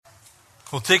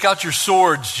Well, take out your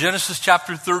swords. Genesis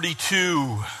chapter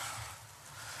 32.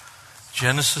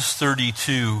 Genesis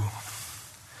 32.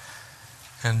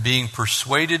 And being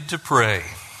persuaded to pray.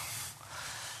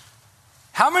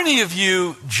 How many of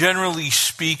you, generally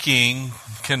speaking,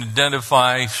 can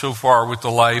identify so far with the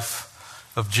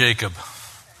life of Jacob?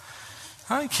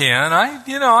 I can.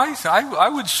 I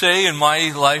would say in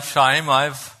my lifetime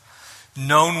I've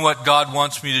known what God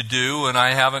wants me to do, and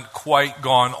I haven't quite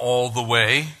gone all the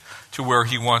way to where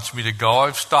He wants me to go.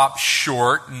 I've stopped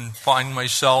short and find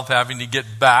myself having to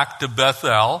get back to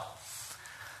Bethel.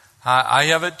 I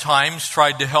have at times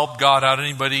tried to help God out.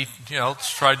 Anybody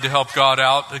else tried to help God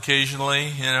out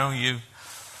occasionally?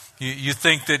 You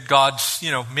think that God's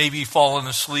maybe fallen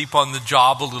asleep on the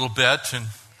job a little bit, and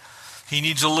He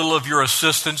needs a little of your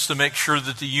assistance to make sure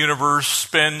that the universe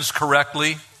spins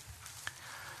correctly.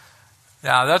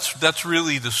 Yeah, that's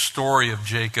really the story of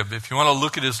Jacob. If you want to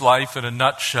look at his life in a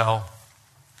nutshell,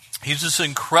 he's this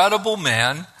incredible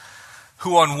man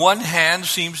who on one hand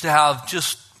seems to have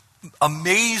just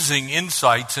amazing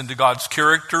insights into God's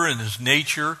character and His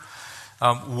nature,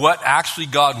 what actually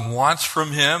God wants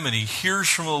from him, and he hears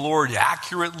from the Lord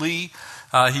accurately.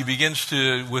 He begins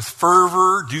to, with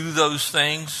fervor, do those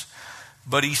things,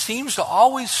 but he seems to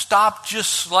always stop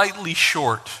just slightly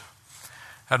short.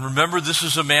 And remember, this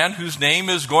is a man whose name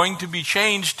is going to be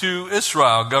changed to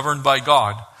Israel, governed by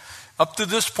God. Up to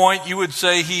this point, you would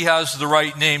say he has the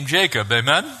right name, Jacob.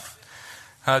 Amen?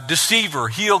 Deceiver,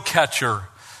 heel catcher,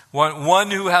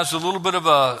 one who has a little bit of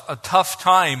a tough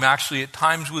time, actually, at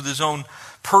times with his own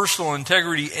personal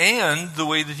integrity and the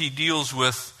way that he deals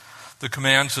with the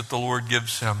commands that the Lord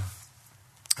gives him.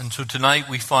 And so tonight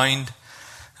we find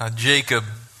Jacob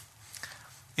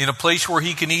in a place where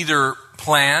he can either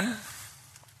plan,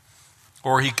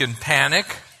 or he can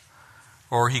panic,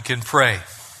 or he can pray.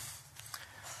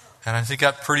 And I think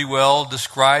that pretty well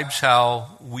describes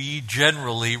how we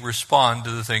generally respond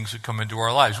to the things that come into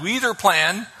our lives. We either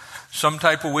plan some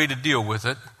type of way to deal with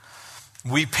it,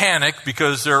 we panic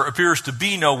because there appears to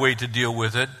be no way to deal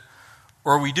with it,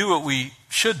 or we do what we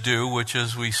should do, which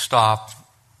is we stop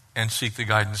and seek the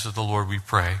guidance of the Lord, we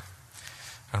pray.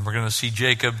 And we're going to see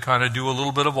Jacob kind of do a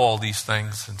little bit of all these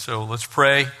things. And so let's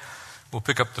pray. We'll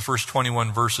pick up the first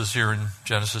 21 verses here in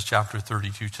Genesis chapter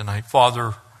 32 tonight.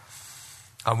 Father,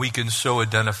 we can so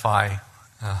identify,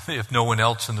 if no one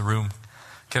else in the room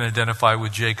can identify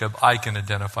with Jacob, I can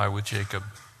identify with Jacob.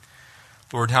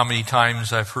 Lord, how many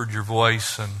times I've heard your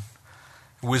voice and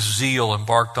with zeal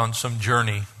embarked on some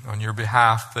journey on your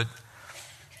behalf, but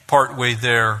partway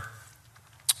there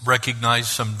recognized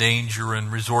some danger and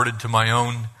resorted to my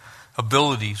own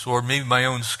abilities, or maybe my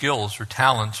own skills or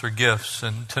talents or gifts.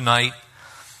 And tonight,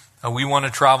 we want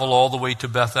to travel all the way to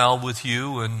Bethel with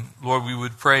you. And Lord, we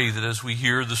would pray that as we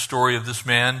hear the story of this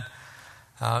man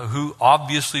who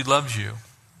obviously loves you,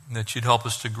 that you'd help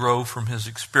us to grow from his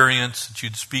experience, that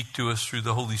you'd speak to us through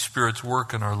the Holy Spirit's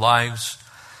work in our lives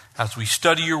as we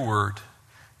study your word.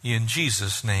 In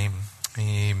Jesus' name,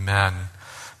 amen.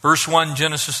 Verse 1,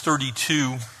 Genesis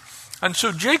 32. And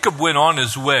so Jacob went on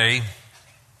his way,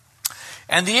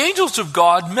 and the angels of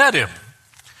God met him.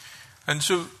 And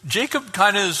so Jacob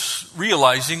kind of is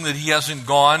realizing that he hasn't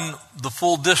gone the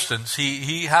full distance.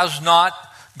 He has not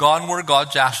gone where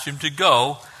God's asked him to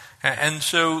go. And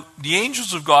so the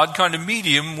angels of God kind of meet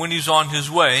him when he's on his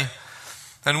way.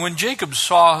 And when Jacob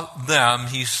saw them,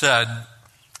 he said,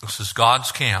 this is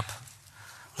God's camp.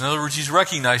 In other words, he's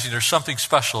recognizing there's something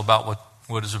special about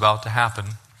what is about to happen.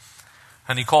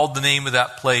 And he called the name of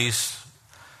that place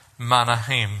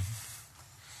Mahanaim.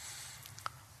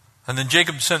 And then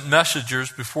Jacob sent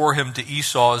messengers before him to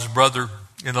Esau, his brother,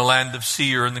 in the land of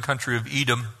Seir, in the country of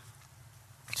Edom.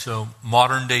 So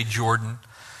modern day Jordan,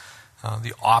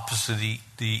 the opposite, the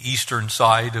eastern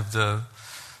side of the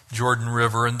Jordan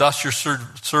River. And thus your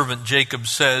servant Jacob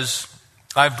says,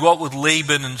 I have dwelt with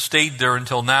Laban and stayed there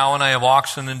until now, and I have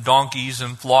oxen and donkeys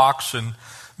and flocks and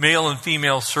male and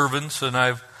female servants, and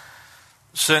I've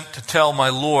sent to tell my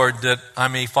Lord that I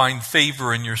may find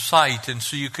favor in your sight. And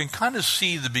so you can kind of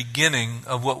see the beginning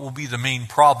of what will be the main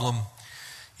problem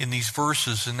in these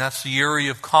verses, and that's the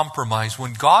area of compromise.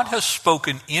 When God has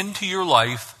spoken into your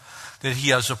life that He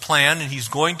has a plan and He's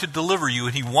going to deliver you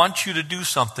and He wants you to do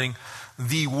something,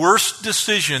 the worst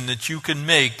decision that you can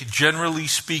make, generally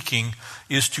speaking,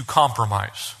 is to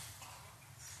compromise.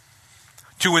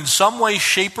 To in some way,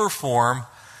 shape, or form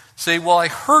say, well, I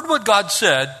heard what God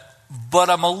said, but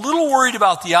I'm a little worried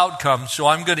about the outcome, so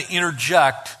I'm going to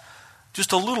interject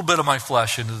just a little bit of my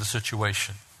flesh into the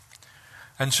situation.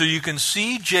 And so you can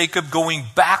see Jacob going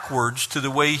backwards to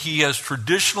the way he has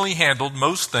traditionally handled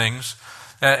most things,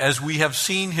 as we have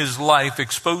seen his life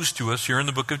exposed to us here in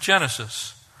the book of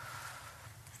Genesis.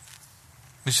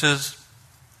 He says,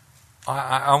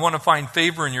 I want to find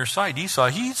favor in your sight, Esau.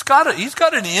 He's got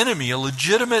an enemy, a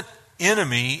legitimate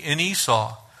enemy in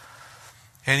Esau.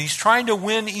 And he's trying to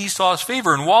win Esau's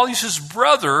favor. And while he's his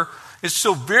brother, it's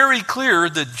so very clear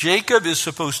that Jacob is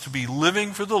supposed to be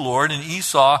living for the Lord, and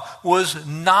Esau was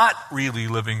not really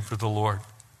living for the Lord.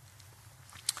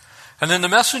 And then the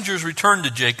messengers returned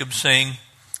to Jacob, saying,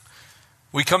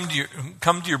 we come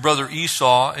to your brother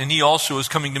Esau, and he also is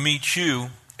coming to meet you,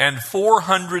 and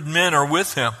 400 men are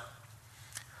with him.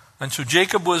 And so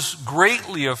Jacob was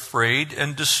greatly afraid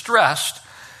and distressed,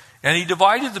 and he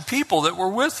divided the people that were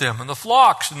with him, and the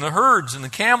flocks, and the herds, and the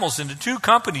camels into two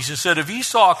companies, and said, if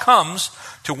Esau comes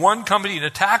to one company and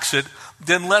attacks it,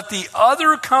 then let the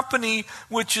other company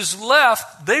which is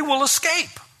left, they will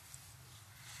escape.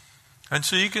 And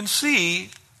so you can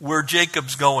see where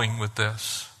Jacob's going with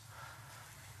this.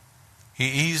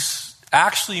 He's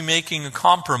actually making a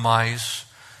compromise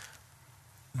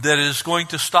that is going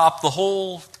to stop the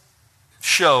whole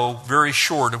show very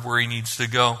short of where he needs to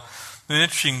go. And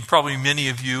interesting, probably many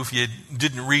of you, if you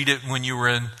didn't read it when you were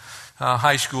in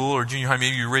high school or junior high,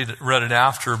 maybe you read it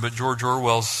after, but George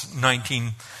Orwell's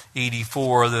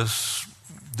 1984, this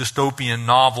dystopian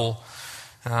novel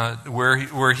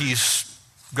where he's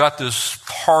got this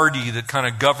party that kind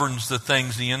of governs the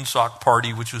things, the INSOC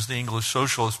party, which was the English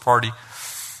Socialist Party.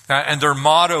 And their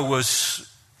motto was,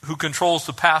 who controls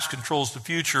the past controls the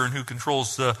future, and who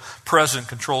controls the present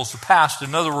controls the past.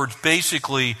 In other words,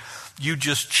 basically, you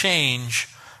just change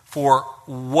for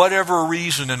whatever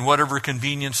reason and whatever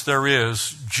convenience there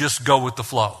is, just go with the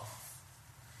flow.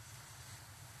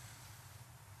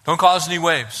 Don't cause any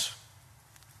waves.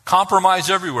 Compromise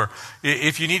everywhere.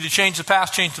 If you need to change the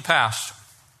past, change the past.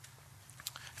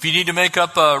 If you need to make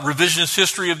up a revisionist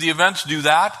history of the events, do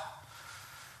that.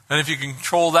 And if you can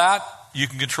control that, you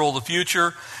can control the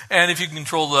future. And if you can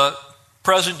control the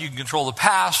present, you can control the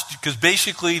past, because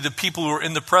basically the people who are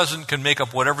in the present can make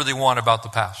up whatever they want about the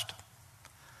past.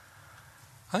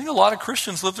 I think a lot of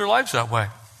Christians live their lives that way.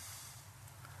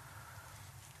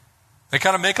 They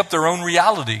kind of make up their own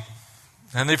reality,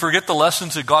 and they forget the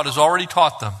lessons that God has already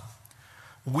taught them.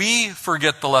 We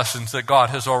forget the lessons that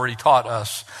God has already taught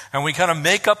us, and we kind of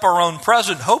make up our own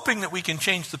present, hoping that we can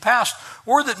change the past,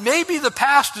 or that maybe the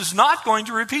past is not going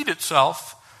to repeat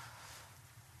itself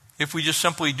if we just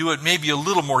simply do it maybe a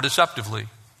little more deceptively.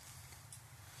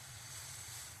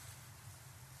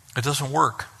 It doesn't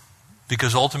work,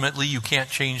 because ultimately you can't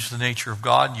change the nature of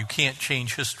God. You can't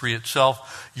change history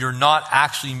itself. You're not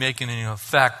actually making any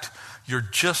effect. You're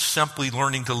just simply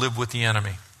learning to live with the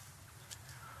enemy.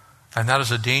 And that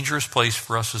is a dangerous place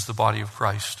for us as the body of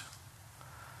Christ.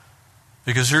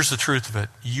 Because here's the truth of it.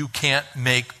 You can't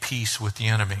make peace with the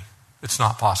enemy. It's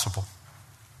not possible.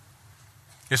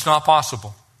 It's not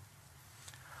possible.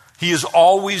 He is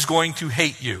always going to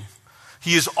hate you.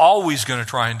 He is always going to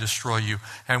try and destroy you.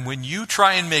 And when you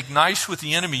try and make nice with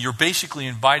the enemy, you're basically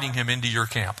inviting him into your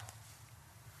camp.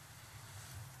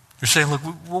 You're saying, look,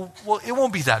 well, it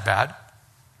won't be that bad.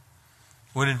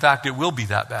 When in fact it will be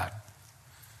that bad.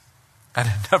 And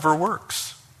it never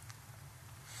works.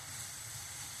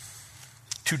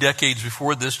 2 decades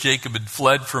before this, Jacob had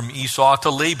fled from Esau to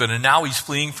Laban, and now he's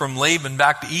fleeing from Laban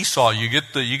back to Esau. You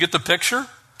get the picture?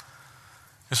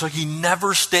 It's like he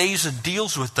never stays and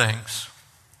deals with things.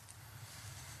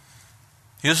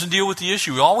 He doesn't deal with the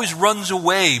issue. He always runs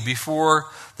away before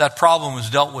that problem is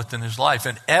dealt with in his life.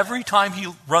 And every time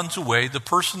he runs away, the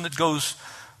person that goes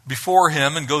before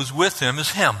him and goes with him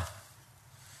is him.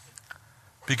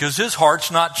 Because his heart's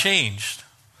not changed.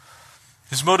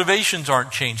 His motivations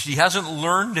aren't changed. He hasn't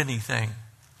learned anything.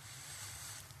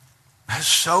 That's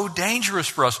so dangerous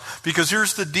for us, because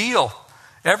here's the deal.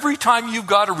 Every time you've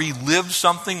got to relive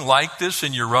something like this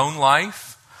in your own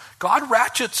life, God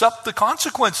ratchets up the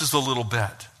consequences a little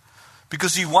bit,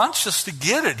 because he wants us to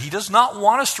get it. He does not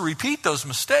want us to repeat those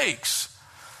mistakes.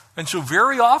 And so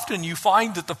very often you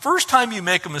find that the first time you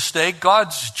make a mistake,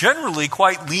 God's generally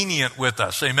quite lenient with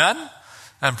us. Amen?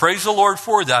 And praise the Lord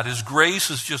for that. His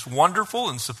grace is just wonderful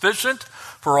and sufficient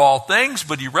for all things,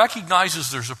 but he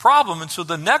recognizes there's a problem. And so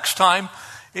the next time,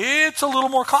 it's a little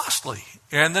more costly.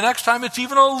 And the next time, it's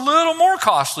even a little more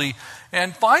costly.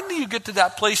 And finally, you get to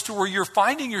that place to where you're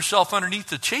finding yourself underneath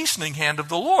the chastening hand of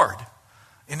the Lord.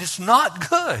 And it's not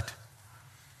good.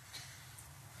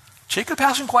 Jacob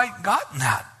hasn't quite gotten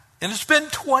that. And it's been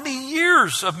 20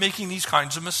 years of making these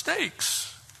kinds of mistakes.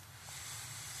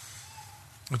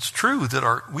 It's true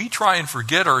that we try and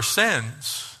forget our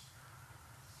sins,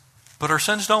 but our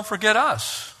sins don't forget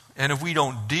us. And if we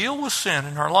don't deal with sin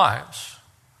in our lives,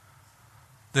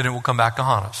 then it will come back to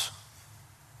haunt us.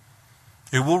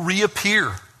 It will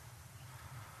reappear.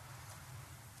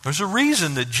 There's a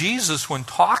reason that Jesus, when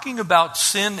talking about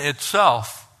sin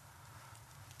itself,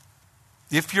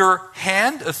 if your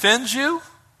hand offends you,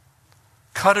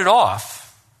 cut it off.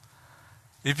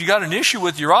 If you got an issue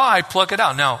with your eye, pluck it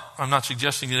out. Now, I'm not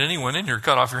suggesting that anyone in here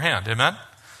cut off your hand. Amen?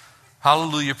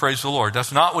 Hallelujah, praise the Lord.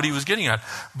 That's not what he was getting at.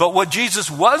 But what Jesus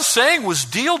was saying was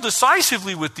deal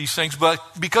decisively with these things. But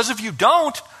because if you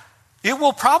don't, it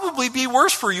will probably be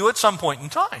worse for you at some point in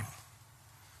time.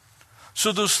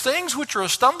 So those things which are a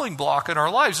stumbling block in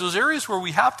our lives, those areas where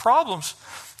we have problems,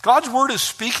 God's word is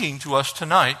speaking to us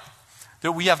tonight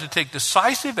that we have to take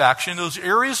decisive action in those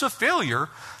areas of failure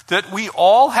that we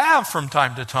all have from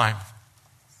time to time.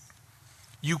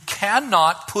 You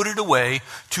cannot put it away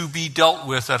to be dealt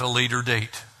with at a later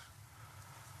date.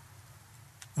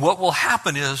 What will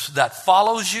happen is that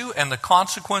follows you, and the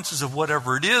consequences of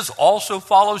whatever it is also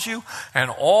follows you,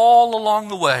 and all along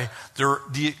the way,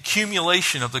 the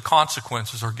accumulation of the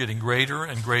consequences are getting greater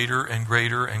and greater and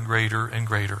greater and greater and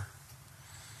greater.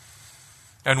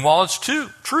 And while it's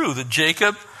true that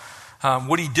Jacob,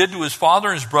 what he did to his father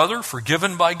and his brother,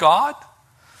 forgiven by God,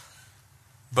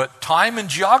 but time and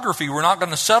geography were not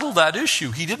going to settle that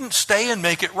issue. He didn't stay and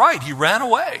make it right. He ran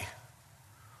away.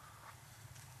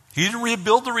 He didn't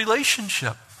rebuild the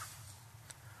relationship.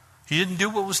 He didn't do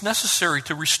what was necessary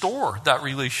to restore that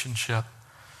relationship.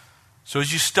 So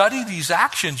as you study these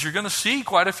actions, you're going to see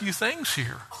quite a few things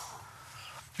here.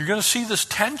 You're going to see this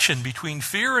tension between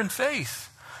fear and faith.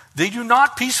 They do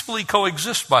not peacefully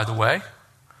coexist, by the way.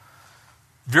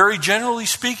 Very generally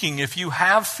speaking, if you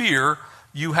have fear,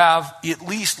 you have at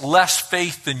least less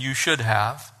faith than you should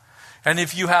have. And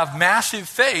if you have massive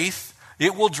faith,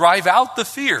 it will drive out the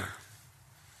fear.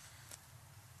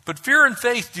 But fear and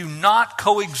faith do not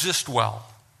coexist well.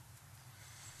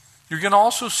 You're going to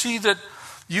also see that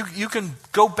you can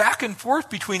go back and forth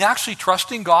between actually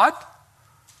trusting God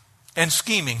and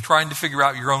scheming, trying to figure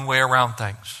out your own way around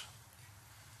things.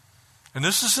 And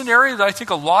this is an area that I think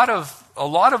a lot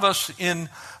of us in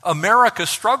America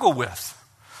struggle with.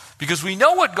 Because we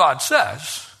know what God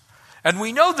says, and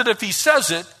we know that if he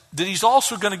says it, that he's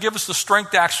also going to give us the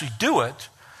strength to actually do it.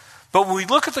 But when we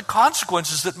look at the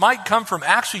consequences that might come from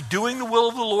actually doing the will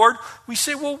of the Lord, we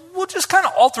say, well, we'll just kind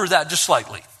of alter that just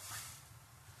slightly.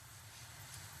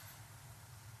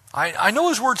 I know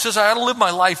his word says I ought to live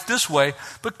my life this way,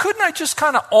 but couldn't I just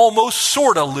kind of almost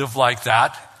sort of live like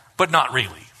that, but not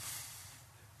really?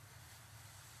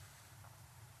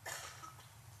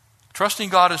 Trusting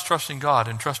God is trusting God,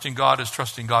 and trusting God is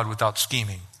trusting God without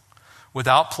scheming,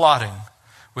 without plotting,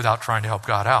 without trying to help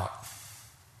God out.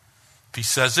 If he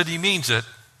says it, he means it.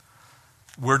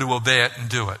 We're to obey it and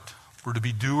do it. We're to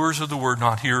be doers of the word,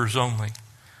 not hearers only.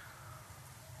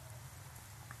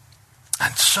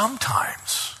 And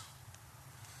sometimes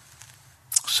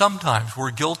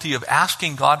we're guilty of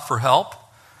asking God for help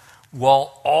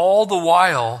while all the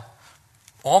while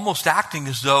almost acting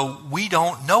as though we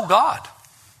don't know God.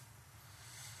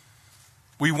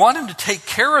 We want him to take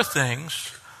care of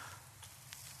things,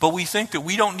 but we think that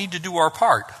we don't need to do our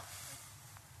part.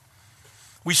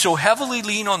 We so heavily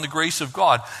lean on the grace of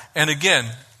God. And again,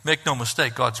 make no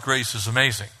mistake, God's grace is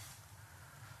amazing.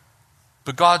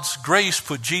 But God's grace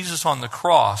put Jesus on the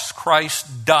cross.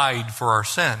 Christ died for our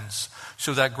sins.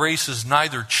 So that grace is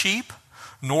neither cheap,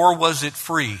 nor was it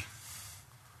free.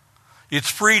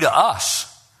 It's free to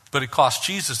us, but it cost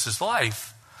Jesus his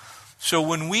life. So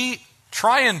when we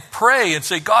try and pray and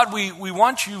say, God, we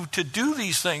want you to do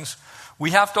these things,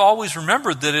 we have to always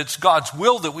remember that it's God's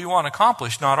will that we want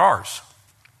accomplished, not ours.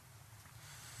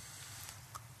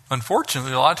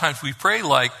 Unfortunately, a lot of times we pray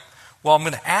like, well, I'm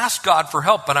going to ask God for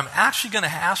help, but I'm actually going to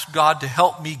ask God to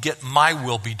help me get my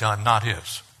will be done, not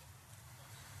his.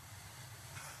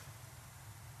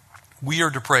 We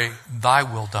are to pray, thy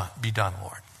will be done,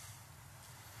 Lord.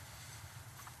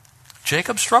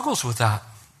 Jacob struggles with that.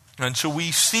 And so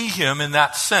we see him in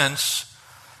that sense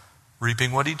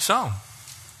reaping what he'd sown.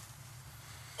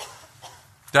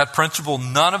 That principle,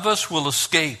 none of us will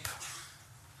escape.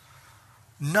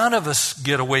 None of us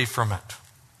get away from it.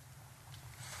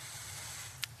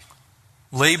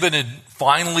 Laban had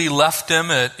finally left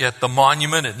him at the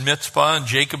monument at Mizpah, and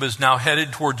Jacob is now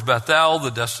headed towards Bethel, the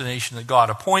destination that God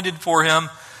appointed for him.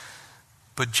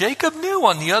 But Jacob knew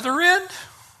on the other end,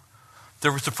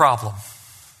 there was a problem.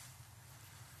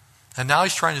 And now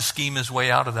he's trying to scheme his way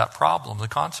out of that problem, the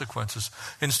consequences.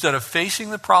 Instead of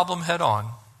facing the problem head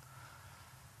on,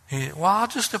 I'll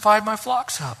just divide my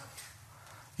flocks up.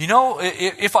 You know,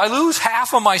 if I lose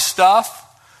half of my stuff,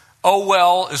 oh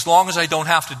well, as long as I don't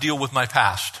have to deal with my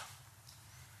past.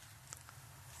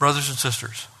 Brothers and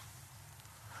sisters,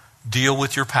 deal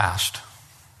with your past.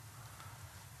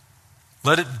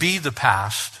 Let it be the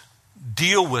past.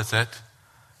 Deal with it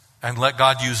and let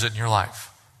God use it in your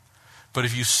life. But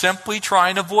if you simply try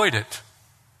and avoid it,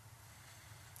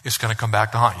 it's going to come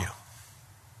back to haunt you.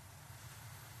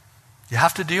 You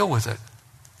have to deal with it.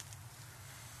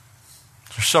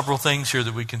 There's several things here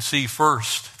that we can see.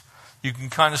 First, you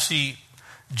can kind of see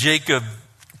Jacob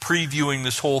previewing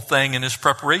this whole thing in his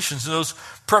preparations. And those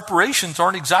preparations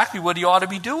aren't exactly what he ought to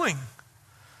be doing.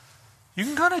 You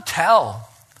can kind of tell.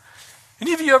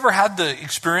 Any of you ever had the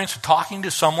experience of talking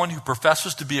to someone who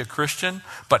professes to be a Christian,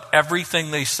 but everything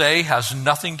they say has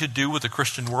nothing to do with a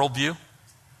Christian worldview?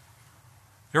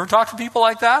 You ever talk to people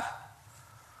like that?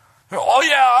 Oh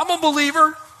yeah, I'm a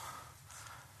believer.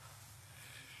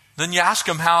 Then you ask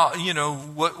them how,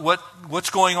 what's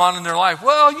going on in their life.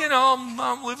 Well,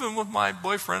 I'm living with my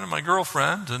boyfriend and my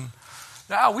girlfriend, and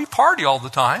we party all the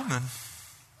time, and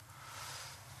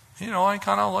I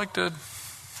kind of like to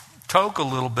toke a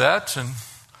little bit, and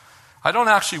I don't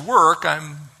actually work.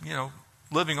 I'm,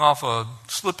 living off a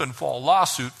slip and fall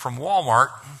lawsuit from Walmart.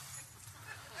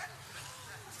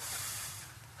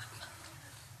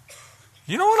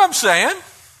 You know what I'm saying?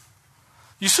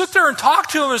 You sit there and talk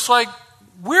to them, it's like,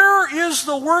 where is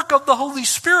the work of the Holy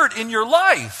Spirit in your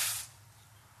life?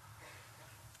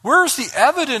 Where is the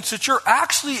evidence that you're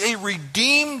actually a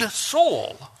redeemed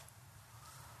soul?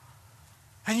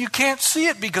 And you can't see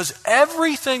it because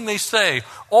everything they say,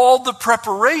 all the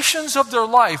preparations of their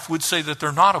life would say that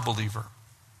they're not a believer.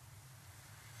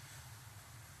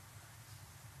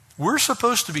 We're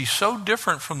supposed to be so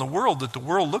different from the world that the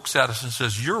world looks at us and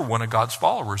says, you're one of God's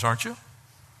followers, aren't you?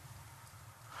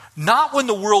 Not when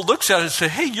the world looks at it and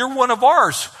says, hey, you're one of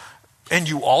ours. And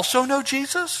you also know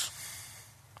Jesus?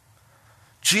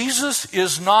 Jesus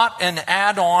is not an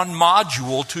add-on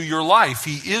module to your life.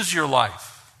 He is your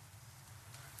life.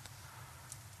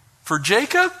 For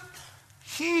Jacob,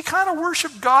 he kind of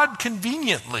worshiped God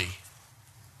conveniently.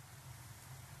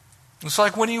 It's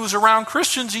like when he was around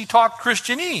Christians, he talked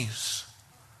Christianese.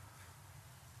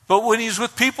 But when he's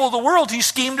with people of the world, he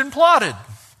schemed and plotted.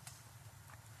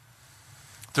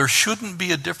 There shouldn't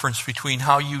be a difference between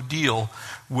how you deal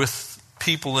with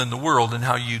people in the world and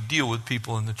how you deal with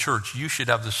people in the church. You should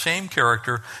have the same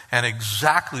character and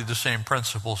exactly the same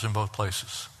principles in both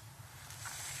places.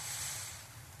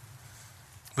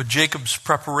 But Jacob's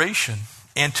preparation,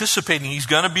 anticipating he's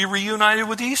going to be reunited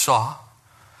with Esau,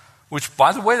 which,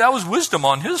 by the way, that was wisdom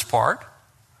on his part,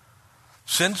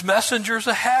 sends messengers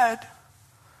ahead.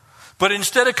 But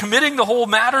instead of committing the whole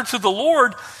matter to the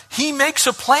Lord, he makes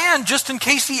a plan just in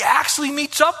case he actually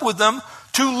meets up with them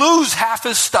to lose half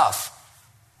his stuff.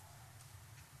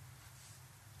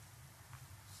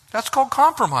 That's called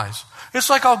compromise. It's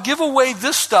like, I'll give away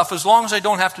this stuff as long as I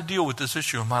don't have to deal with this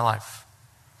issue in my life.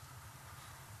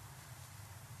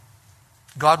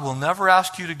 God will never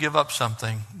ask you to give up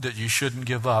something that you shouldn't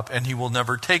give up, and he will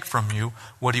never take from you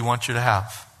what he wants you to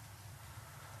have.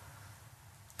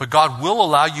 But God will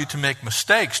allow you to make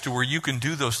mistakes to where you can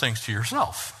do those things to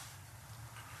yourself.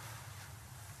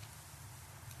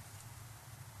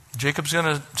 Jacob's going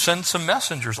to send some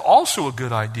messengers, also a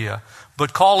good idea.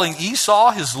 But calling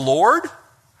Esau his Lord,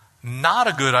 not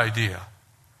a good idea.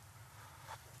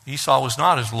 Esau was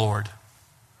not his Lord.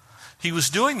 He was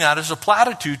doing that as a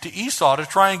platitude to Esau to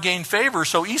try and gain favor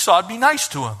so Esau would be nice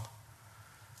to him.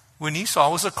 When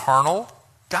Esau was a carnal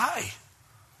guy.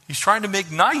 He's trying to make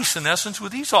nice, in essence,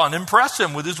 with Esau and impress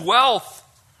him with his wealth.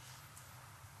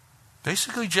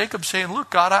 Basically, Jacob's saying, look,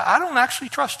 God, I don't actually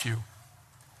trust you.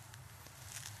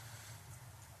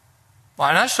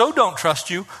 And I so don't trust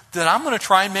you that I'm going to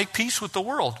try and make peace with the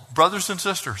world. Brothers and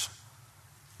sisters,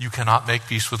 you cannot make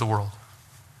peace with the world.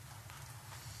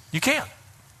 You can't.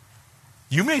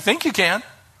 You may think you can,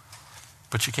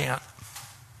 but you can't.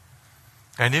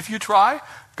 And if you try,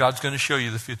 God's going to show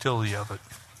you the futility of it.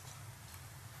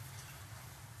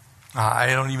 I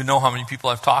don't even know how many people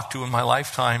I've talked to in my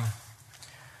lifetime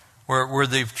where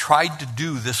they've tried to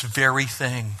do this very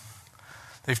thing.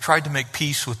 They've tried to make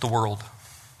peace with the world.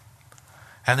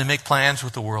 And they make plans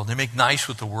with the world. They make nice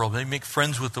with the world. They make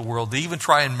friends with the world. They even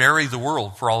try and marry the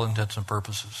world for all intents and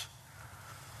purposes.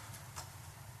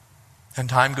 And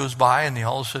time goes by and they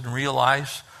all of a sudden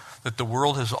realize that the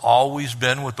world has always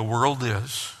been what the world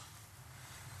is.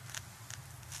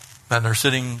 And they're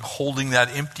sitting holding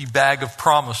that empty bag of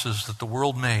promises that the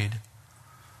world made,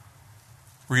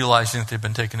 realizing that they've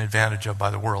been taken advantage of by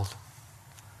the world.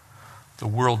 The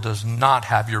world does not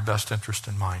have your best interest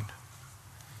in mind.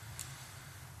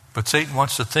 But Satan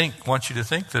wants you to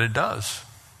think that it does.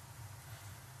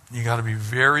 You got to be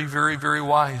very, very, very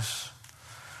wise.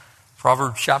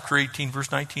 Proverbs chapter 18,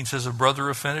 verse 19 says, a brother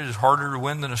offended is harder to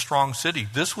win than a strong city.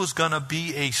 This was going to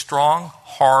be a strong,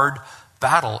 hard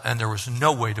battle, and there was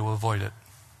no way to avoid it.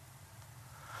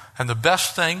 And the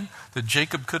best thing that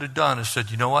Jacob could have done is said,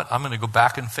 you know what? I'm going to go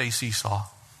back and face Esau.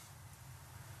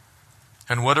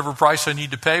 And whatever price I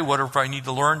need to pay, whatever I need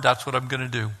to learn, that's what I'm going to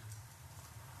do.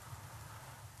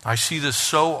 I see this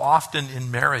so often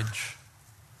in marriage.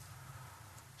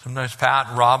 Sometimes Pat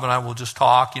and Rob and I will just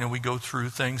talk. We go through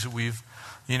things that we've,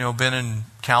 been in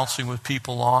counseling with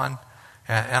people on.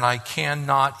 And I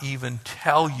cannot even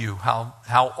tell you how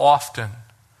often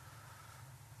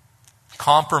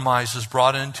compromise is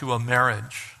brought into a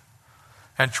marriage.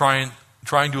 And trying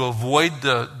to avoid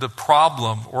the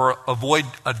problem or avoid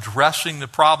addressing the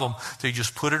problem, they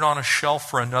just put it on a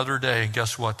shelf for another day. And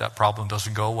guess what? That problem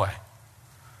doesn't go away.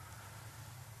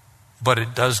 But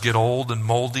it does get old and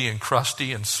moldy and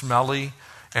crusty and smelly,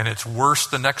 and it's worse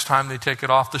the next time they take it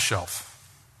off the shelf.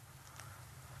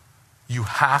 You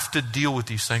have to deal with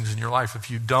these things in your life.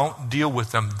 If you don't deal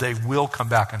with them, they will come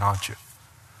back and haunt you.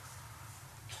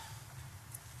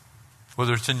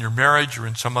 Whether it's in your marriage or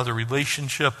in some other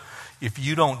relationship, if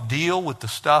you don't deal with the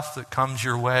stuff that comes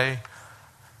your way,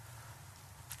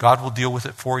 God will deal with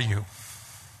it for you.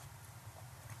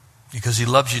 Because he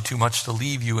loves you too much to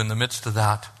leave you in the midst of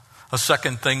that. A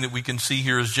second thing that we can see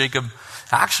here is Jacob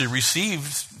actually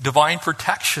received divine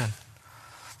protection.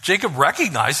 Jacob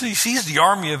recognizes, he sees the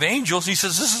army of angels. He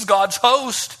says, this is God's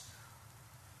host.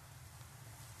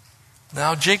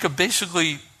 Now Jacob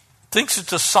basically thinks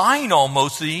it's a sign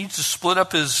almost that he needs to split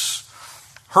up his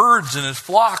herds and his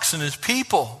flocks and his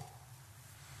people.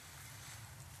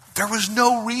 There was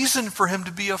no reason for him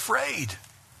to be afraid.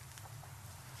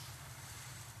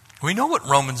 We know what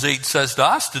Romans 8 says to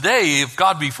us today. If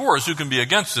God be for us, who can be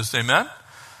against us? Amen?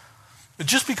 But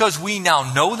just because we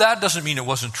now know that doesn't mean it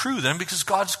wasn't true then, because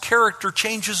God's character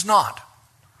changes not.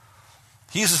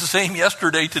 He's the same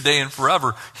yesterday, today, and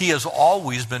forever. He has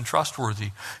always been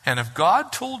trustworthy. And if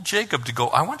God told Jacob to go,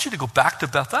 I want you to go back to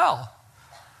Bethel,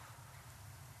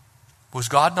 was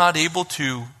God not able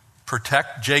to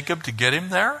protect Jacob to get him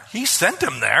there? He sent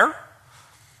him there.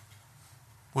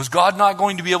 Was God not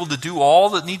going to be able to do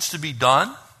all that needs to be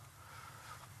done?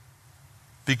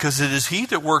 Because it is he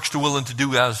that works to will and to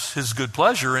do as his good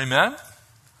pleasure, amen?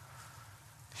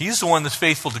 He's the one that's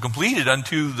faithful to complete it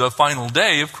unto the final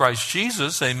day of Christ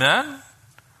Jesus, amen?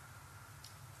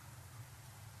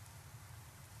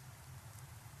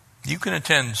 You can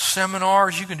attend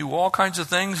seminars, you can do all kinds of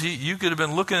things. You could have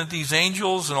been looking at these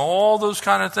angels and all those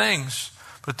kind of things.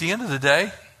 But at the end of the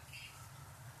day,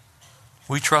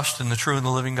 we trust in the true and the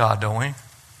living God, don't we?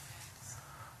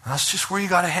 That's just where you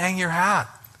got to hang your hat.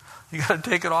 You got to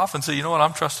take it off and say, you know what,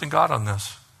 I'm trusting God on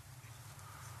this.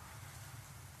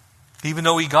 Even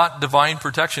though he got divine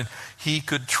protection, he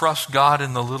could trust God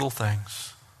in the little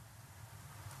things.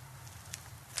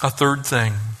 A third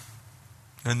thing,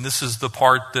 and this is the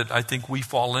part that I think we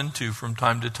fall into from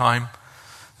time to time,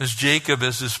 as Jacob,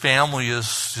 as his family,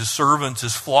 as his servants,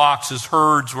 his flocks, his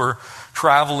herds were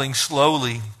traveling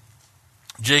slowly.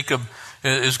 Jacob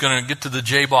is going to get to the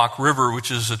Jabbok River, which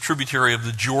is a tributary of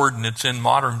the Jordan. It's in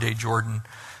modern day Jordan.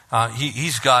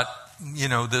 He's got,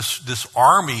 this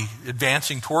army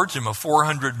advancing towards him of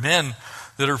 400 men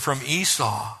that are from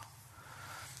Esau.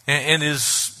 And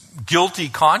his guilty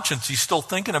conscience, he's still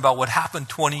thinking about what happened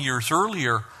 20 years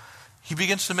earlier. He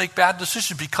begins to make bad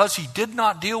decisions because he did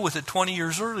not deal with it 20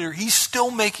 years earlier. He's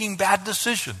still making bad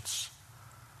decisions.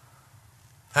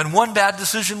 And one bad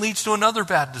decision leads to another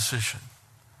bad decision.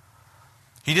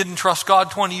 He didn't trust God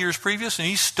 20 years previous, and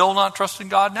he's still not trusting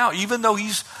God now, even though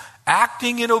he's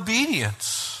acting in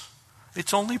obedience.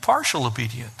 It's only partial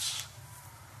obedience.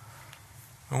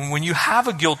 And when you have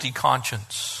a guilty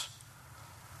conscience,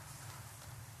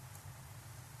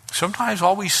 sometimes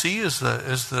all we see is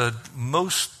the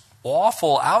most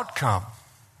awful outcome.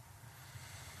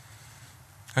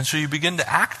 And so you begin to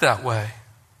act that way.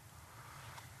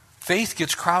 Faith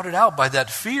gets crowded out by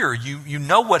that fear. You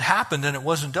know what happened and it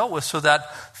wasn't dealt with, so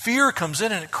that fear comes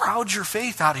in and it crowds your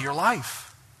faith out of your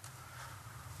life.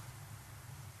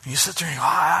 You sit there and you go,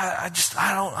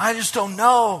 I just don't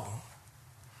know.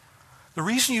 The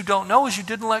reason you don't know is you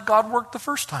didn't let God work the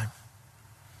first time.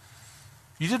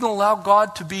 You didn't allow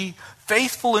God to be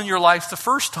faithful in your life the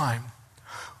first time,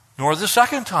 nor the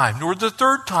second time, nor the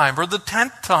third time, or the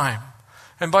 10th time.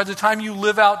 And by the time you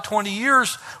live out 20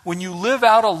 years, when you live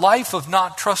out a life of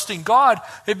not trusting God,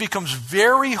 it becomes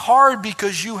very hard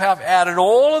because you have added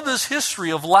all of this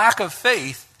history of lack of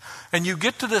faith, and you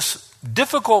get to this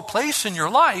difficult place in your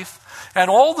life,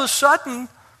 and all of a sudden,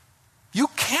 you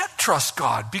can't trust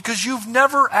God because you've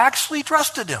never actually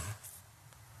trusted him.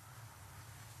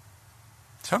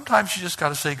 Sometimes you just got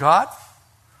to say, God,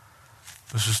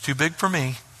 this is too big for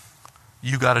me.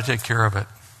 You got to take care of it.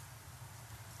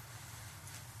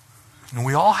 And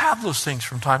we all have those things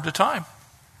from time to time.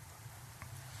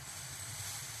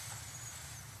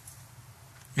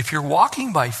 If you're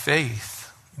walking by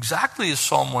faith, exactly as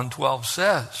Psalm 112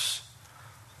 says,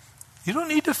 you don't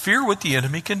need to fear what the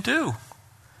enemy can do.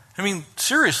 I mean,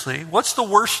 seriously, what's the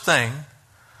worst thing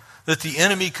that the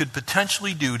enemy could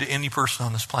potentially do to any person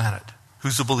on this planet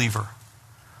who's a believer?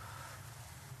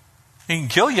 He can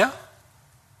kill you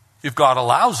if God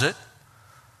allows it.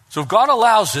 So if God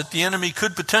allows it, the enemy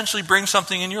could potentially bring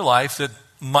something in your life that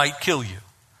might kill you.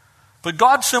 But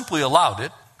God simply allowed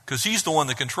it because he's the one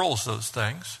that controls those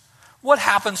things. What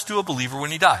happens to a believer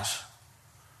when he dies?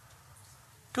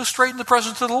 Go straight in the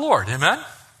presence of the Lord. Amen?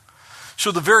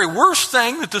 So the very worst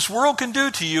thing that this world can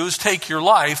do to you is take your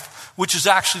life, which is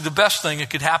actually the best thing that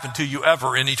could happen to you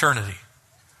ever in eternity.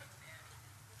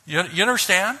 You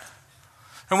understand?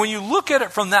 And when you look at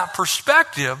it from that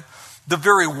perspective, the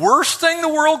very worst thing the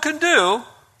world can do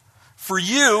for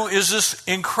you is this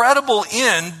incredible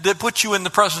end that puts you in the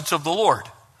presence of the Lord.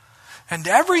 And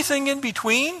everything in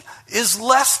between is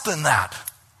less than that.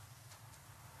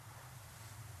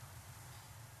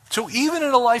 So even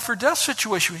in a life or death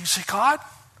situation, you say, God,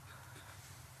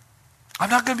 I'm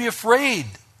not going to be afraid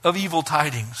of evil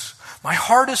tidings. My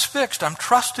heart is fixed. I'm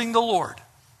trusting the Lord.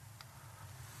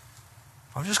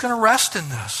 I'm just going to rest in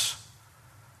this.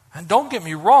 And don't get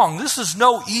me wrong, this is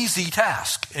no easy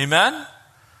task. Amen?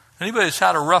 Anybody that's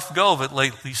had a rough go of it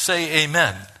lately, say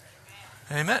amen.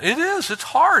 Amen. It is. It's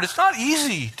hard. It's not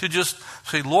easy to just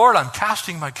say, Lord, I'm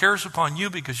casting my cares upon you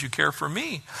because you care for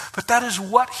me. But that is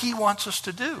what he wants us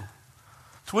to do.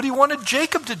 It's what he wanted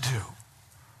Jacob to do.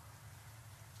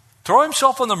 Throw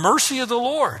himself on the mercy of the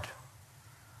Lord.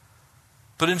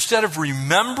 But instead of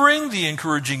remembering the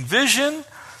encouraging vision,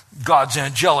 God's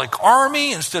angelic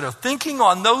army, instead of thinking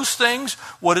on those things,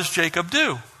 what does Jacob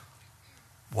do?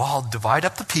 Well, I'll divide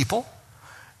up the people,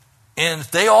 and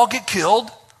if they all get killed,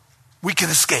 we can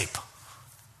escape.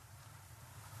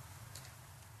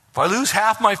 If I lose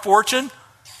half my fortune,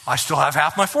 I still have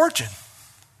half my fortune.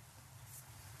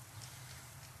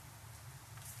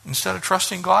 Instead of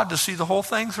trusting God to see the whole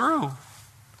thing through.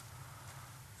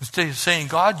 Instead of saying,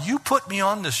 God, you put me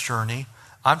on this journey,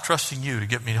 I'm trusting you to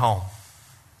get me home.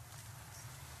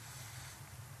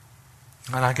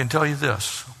 And I can tell you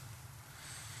this,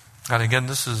 and again,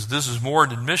 this is more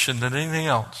an admission than anything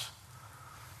else.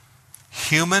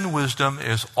 Human wisdom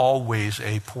is always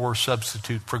a poor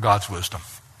substitute for God's wisdom.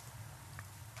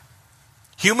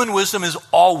 Human wisdom is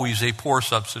always a poor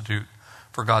substitute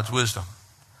for God's wisdom.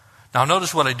 Now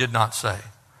notice what I did not say.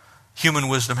 Human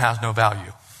wisdom has no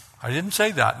value. I didn't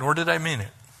say that, nor did I mean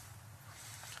it.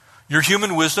 Your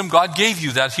human wisdom, God gave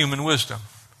you that human wisdom.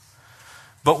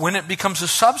 But when it becomes a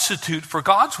substitute for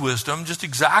God's wisdom, just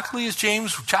exactly as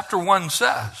James chapter 1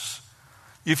 says,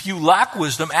 if you lack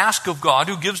wisdom, ask of God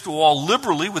who gives to all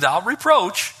liberally without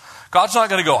reproach. God's not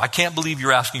going to go, I can't believe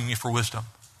you're asking me for wisdom.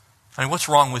 I mean, what's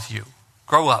wrong with you?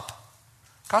 Grow up.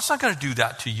 God's not going to do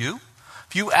that to you.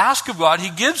 If you ask of God, he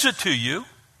gives it to you.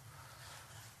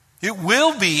 It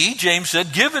will be, James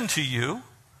said, given to you.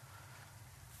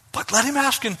 But let him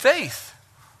ask in faith.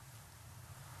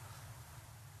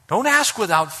 Don't ask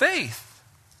without faith.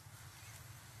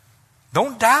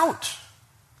 Don't doubt.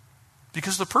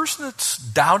 Because the person that's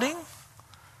doubting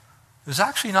is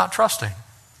actually not trusting.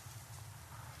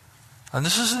 And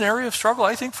this is an area of struggle,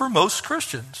 I think, for most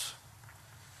Christians.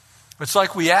 It's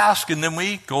like we ask and then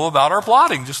we go about our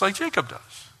plotting, just like Jacob does.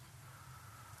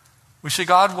 We say,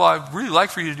 God, well, I'd really like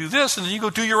for you to do this, and then you go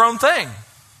do your own thing.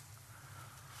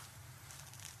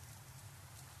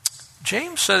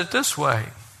 James said it this way,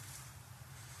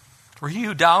 for he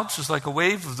who doubts is like a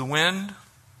wave of the wind,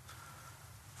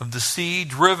 of the sea,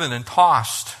 driven and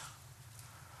tossed.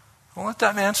 Don't let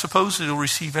that man suppose that he'll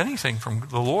receive anything from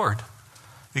the Lord,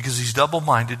 because he's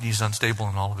double-minded and he's unstable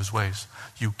in all of his ways.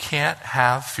 You can't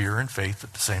have fear and faith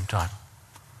at the same time.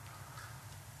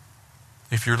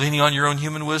 If you're leaning on your own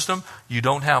human wisdom, you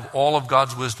don't have all of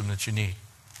God's wisdom that you need.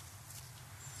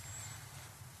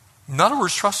 In other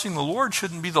words, trusting the Lord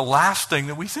shouldn't be the last thing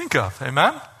that we think of.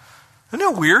 Amen? Isn't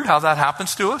it weird how that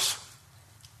happens to us?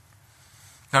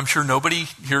 I'm sure nobody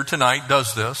here tonight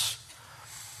does this.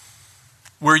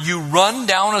 Where you run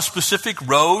down a specific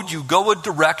road, you go a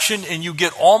direction, and you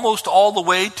get almost all the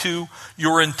way to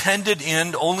your intended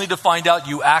end, only to find out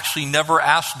you actually never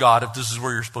asked God if this is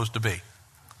where you're supposed to be.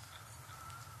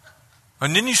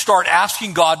 And then you start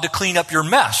asking God to clean up your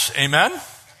mess. Amen?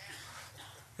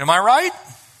 Am I right?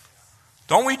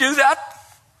 Don't we do that?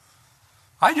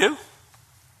 I do.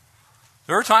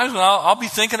 There are times when I'll be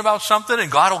thinking about something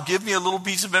and God will give me a little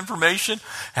piece of information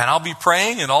and I'll be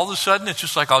praying and all of a sudden it's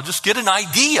just like I'll just get an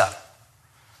idea.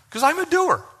 Because I'm a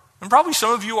doer. And probably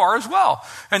some of you are as well.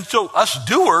 And so us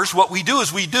doers, what we do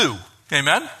is we do.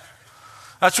 Amen?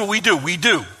 That's what we do. We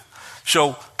do.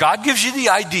 So God gives you the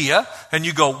idea and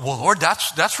you go, well, Lord,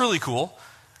 that's really cool.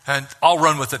 And I'll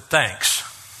run with it. Thanks.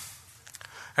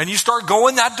 And you start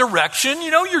going that direction.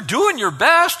 You're doing your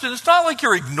best. And it's not like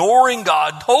you're ignoring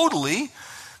God totally.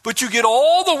 But you get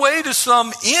all the way to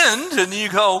some end and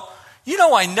you go,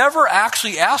 I never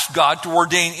actually asked God to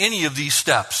ordain any of these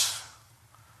steps.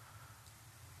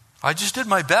 I just did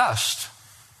my best.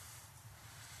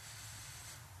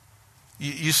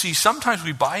 You see, sometimes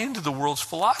we buy into the world's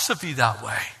philosophy that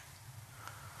way.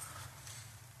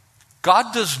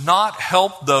 God does not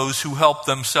help those who help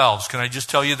themselves. Can I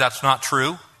just tell you that's not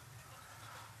true?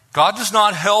 God does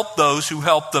not help those who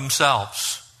help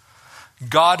themselves.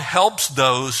 God helps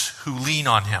those who lean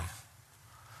on Him.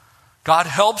 God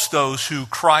helps those who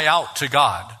cry out to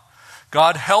God.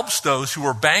 God helps those who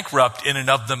are bankrupt in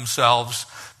and of themselves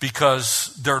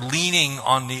because they're leaning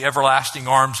on the everlasting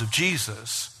arms of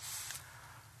Jesus.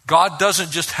 God doesn't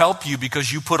just help you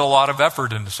because you put a lot of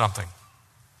effort into something.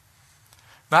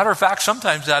 Matter of fact,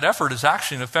 sometimes that effort is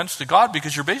actually an offense to God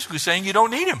because you're basically saying you don't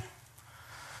need Him.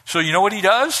 So you know what He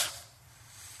does?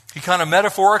 He kind of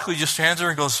metaphorically just stands there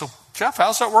and goes, so Jeff,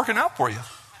 how's that working out for you?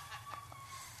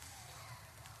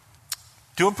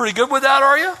 Doing pretty good with that,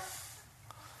 are you?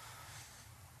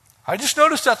 I just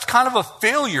noticed that's kind of a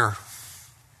failure.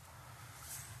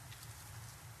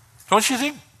 Don't you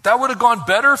think that would have gone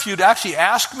better if you'd actually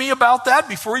asked me about that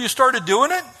before you started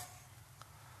doing it?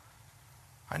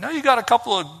 I know you got a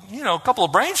couple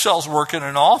of brain cells working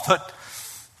and all, but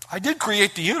I did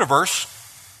create the universe.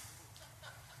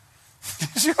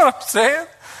 You see what I'm saying?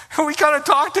 We kind of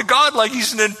talk to God like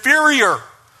He's an inferior.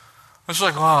 It's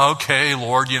like, oh, okay,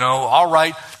 Lord, all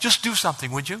right, just do something,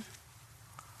 would you?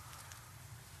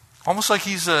 Almost like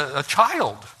He's a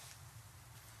child.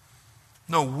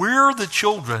 No, we're the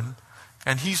children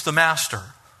and He's the master.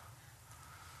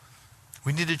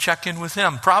 We need to check in with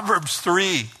Him. Proverbs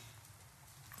 3.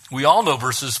 We all know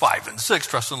verses 5 and 6.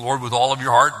 Trust in the Lord with all of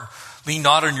your heart. Lean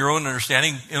not on your own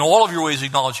understanding. In all of your ways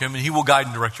acknowledge Him and He will guide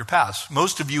and direct your paths.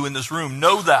 Most of you in this room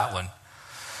know that one.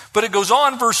 But it goes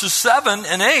on, verses 7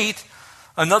 and 8.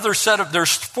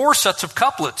 There's 4 sets of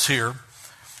couplets here.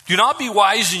 Do not be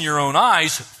wise in your own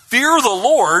eyes. Fear the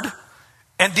Lord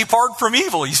and depart from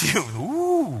evil. You see,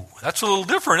 ooh, that's a little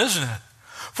different, isn't it?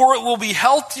 For it will be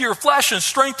health to your flesh and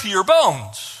strength to your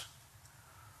bones.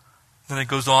 Then it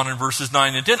goes on in verses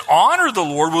 9 and 10. Honor the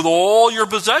Lord with all your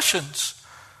possessions,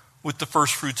 with the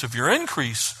first fruits of your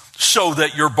increase, so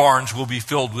that your barns will be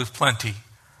filled with plenty,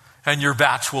 and your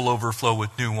vats will overflow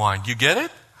with new wine. You get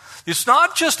it? It's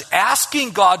not just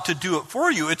asking God to do it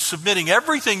for you. It's submitting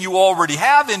everything you already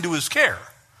have into His care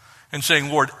and saying,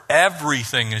 Lord,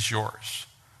 everything is yours.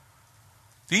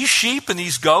 These sheep and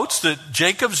these goats that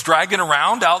Jacob's dragging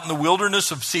around out in the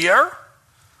wilderness of Seir,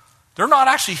 they're not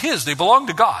actually his. They belong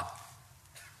to God.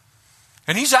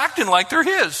 And He's acting like they're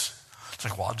His. It's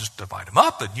like, well, I'll just divide them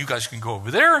up and you guys can go over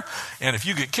there. And if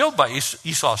you get killed by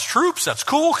Esau's troops, that's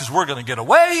cool because we're going to get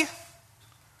away.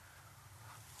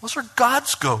 Those are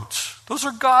God's goats. Those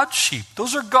are God's sheep.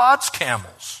 Those are God's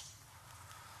camels.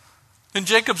 And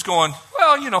Jacob's going,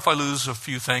 well, if I lose a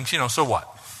few things, so what?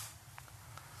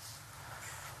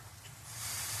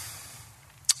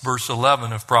 Verse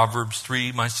 11 of Proverbs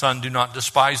 3, my son, do not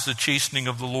despise the chastening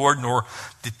of the Lord, nor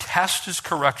detest His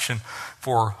correction.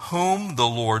 For whom the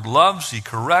Lord loves, He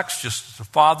corrects, just as the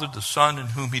Father, the Son, in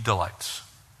whom He delights.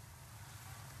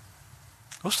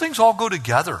 Those things all go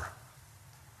together.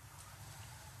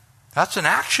 That's an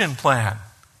action plan.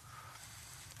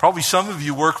 Probably some of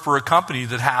you work for a company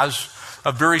that has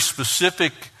a very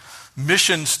specific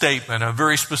mission statement, a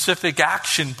very specific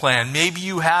action plan. Maybe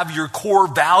you have your core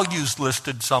values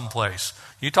listed someplace.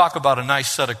 You talk about a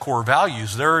nice set of core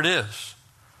values. There it is.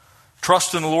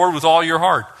 Trust in the Lord with all your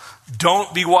heart.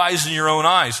 Don't be wise in your own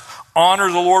eyes.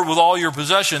 Honor the Lord with all your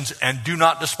possessions, and do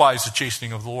not despise the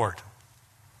chastening of the Lord.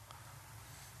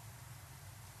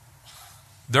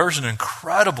 There's an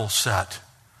incredible set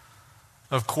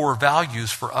of core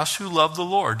values for us who love the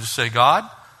Lord to say, God,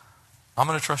 I'm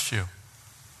going to trust you.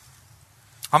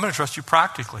 I'm going to trust you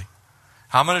practically.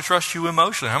 I'm going to trust you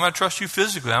emotionally. I'm going to trust you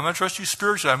physically. I'm going to trust you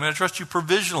spiritually. I'm going to trust you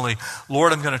provisionally.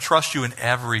 Lord, I'm going to trust you in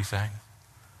everything.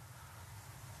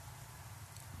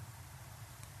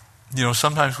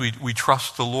 Sometimes we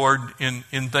trust the Lord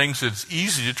in things that's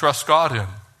easy to trust God in.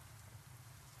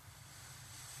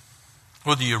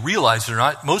 Whether you realize it or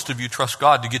not, most of you trust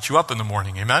God to get you up in the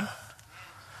morning. Amen?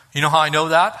 You know how I know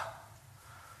that?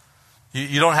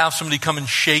 You don't have somebody come and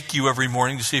shake you every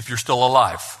morning to see if you're still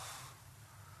alive.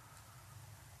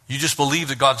 You just believe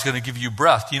that God's going to give you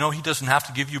breath. You know He doesn't have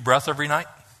to give you breath every night.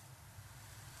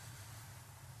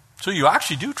 So you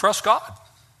actually do trust God.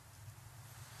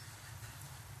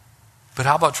 But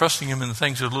how about trusting Him in the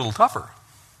things that are a little tougher?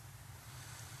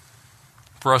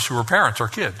 For us who are parents, our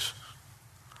kids.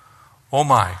 Oh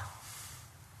my.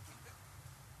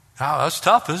 Wow, that's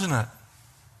tough, isn't it?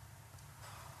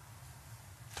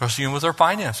 Trusting Him with our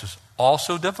finances,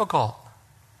 also difficult.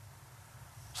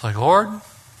 It's like, Lord,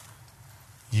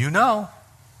 you know,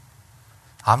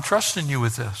 I'm trusting you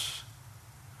with this.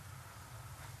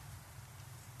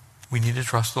 We need to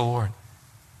trust the Lord.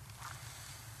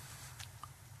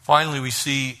 Finally, we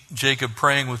see Jacob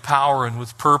praying with power and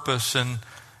with purpose, and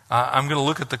I'm going to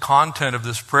look at the content of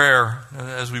this prayer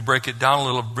as we break it down a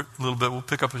little bit. We'll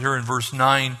pick up here in verse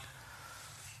 9.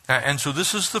 And so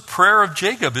this is the prayer of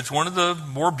Jacob. It's one of the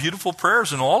more beautiful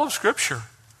prayers in all of Scripture.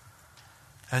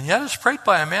 And yet it's prayed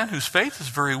by a man whose faith is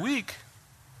very weak.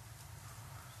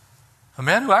 A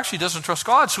man who actually doesn't trust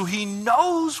God, so he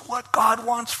knows what God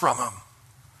wants from him.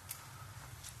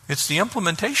 It's the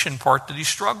implementation part that he's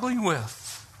struggling with.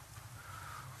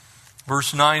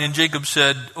 Verse 9, and Jacob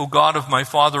said, O God of my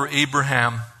father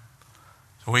Abraham.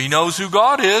 So he knows who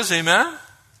God is, amen?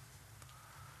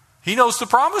 He knows the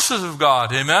promises of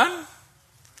God, amen?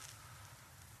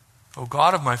 O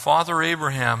God of my father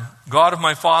Abraham, God of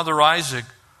my father Isaac,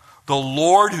 the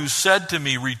Lord who said to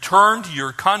me, return to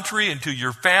your country and to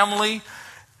your family,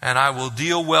 and I will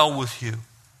deal well with you.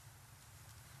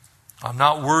 I'm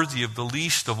not worthy of the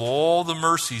least of all the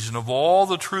mercies and of all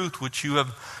the truth which you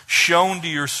have shown to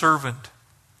your servant.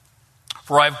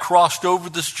 For I have crossed over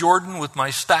this Jordan with my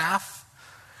staff,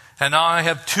 and now I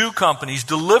have two companies.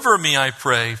 Deliver me, I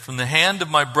pray, from the hand of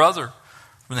my brother,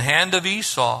 from the hand of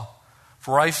Esau,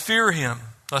 for I fear him,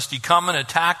 lest he come and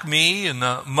attack me and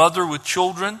the mother with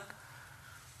children.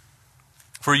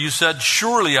 For you said,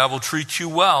 surely I will treat you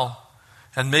well,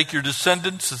 and make your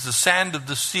descendants as the sand of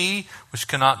the sea, which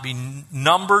cannot be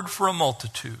numbered for a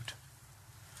multitude.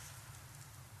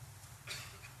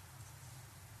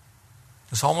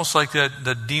 It's almost like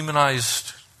that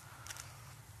demonized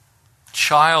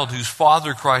child whose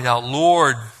father cried out,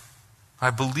 Lord,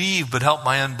 I believe, but help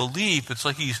my unbelief. It's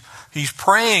like he's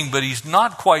praying, but he's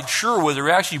not quite sure whether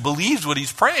he actually believes what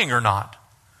he's praying or not.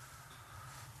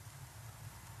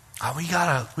 We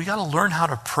gotta learn how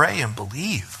to pray and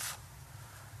believe.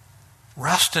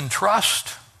 Rest and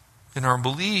trust in our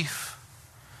belief.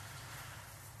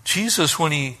 Jesus,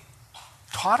 when he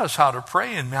taught us how to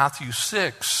pray in Matthew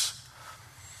 6,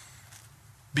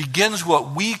 begins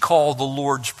what we call the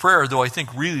Lord's Prayer, though I think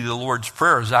really the Lord's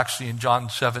Prayer is actually in John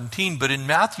 17. But in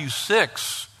Matthew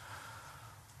 6,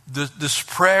 this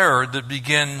prayer that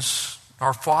begins,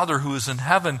 Our Father who is in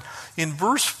heaven, in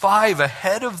verse 5,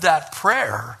 ahead of that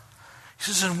prayer, he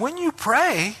says, and when you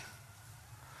pray,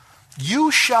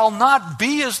 you shall not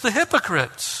be as the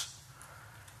hypocrites.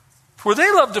 For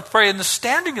they love to pray in the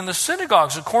standing in the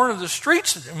synagogues, the corner of the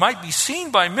streets, that it might be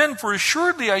seen by men. For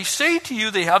assuredly I say to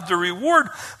you, they have the reward.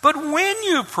 But when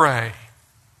you pray,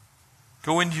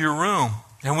 go into your room,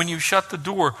 and when you shut the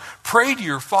door, pray to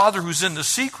your Father who's in the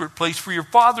secret place, for your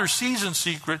Father sees in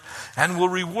secret and will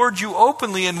reward you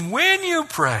openly. And when you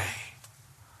pray,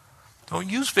 don't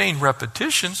use vain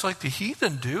repetitions like the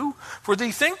heathen do, for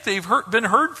they think they've been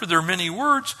heard for their many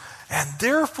words, and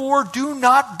therefore do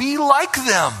not be like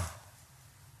them.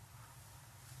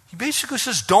 He basically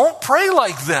says, don't pray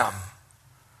like them.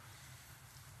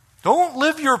 Don't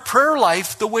live your prayer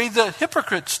life the way the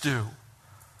hypocrites do.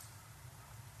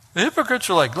 The hypocrites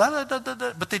are like, blah, blah, blah,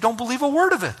 blah, but they don't believe a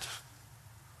word of it.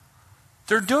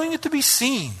 They're doing it to be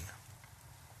seen.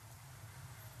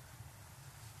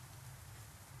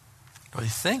 They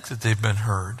think that they've been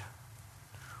heard.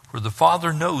 For the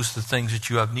Father knows the things that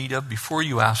you have need of before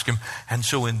you ask him. And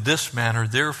so in this manner,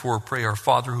 therefore, pray, Our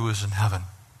Father who is in heaven.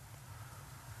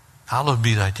 Hallowed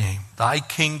be thy name. Thy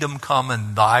kingdom come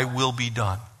and thy will be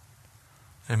done.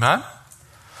 Amen?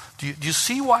 Do you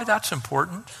see why that's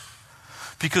important?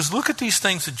 Because look at these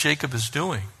things that Jacob is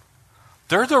doing.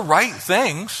 They're the right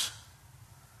things.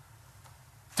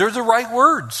 They're the right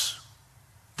words.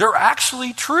 They're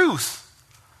actually truth.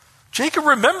 Jacob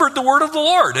remembered the word of the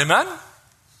Lord. Amen?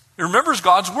 He remembers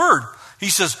God's word. He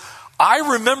says,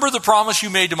 I remember the promise you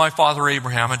made to my father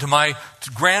Abraham and to my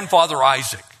grandfather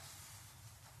Isaac.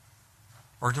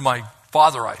 Or to my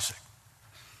father Isaac.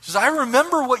 He says, I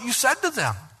remember what you said to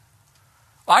them.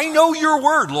 I know your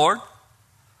word, Lord.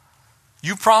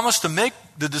 You promised to make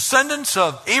the descendants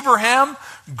of Abraham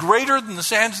greater than the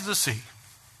sands of the sea.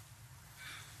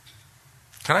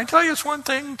 Can I tell you it's one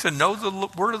thing to know the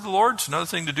word of the Lord, it's another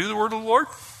thing to do the word of the Lord?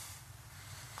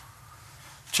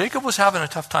 Jacob was having a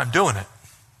tough time doing it.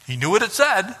 He knew what it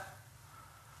said,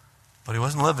 but he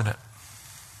wasn't living it.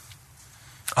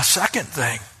 A second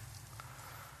thing,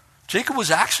 Jacob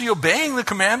was actually obeying the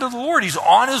command of the Lord. He's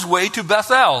on his way to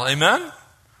Bethel. Amen?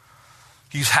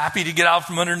 He's happy to get out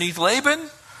from underneath Laban.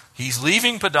 He's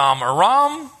leaving Padam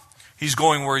Aram. He's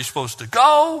going where he's supposed to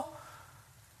go.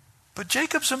 But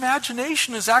Jacob's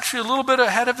imagination is actually a little bit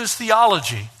ahead of his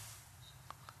theology.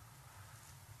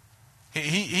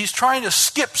 He's trying to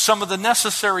skip some of the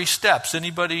necessary steps.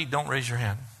 Anybody? Don't raise your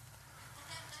hand.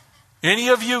 Any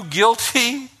of you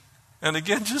guilty? And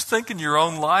again, just think in your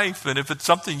own life, and if it's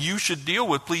something you should deal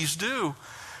with, please do.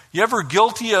 You ever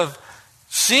guilty of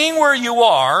seeing where you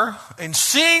are and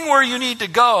seeing where you need to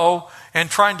go and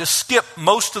trying to skip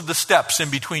most of the steps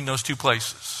in between those two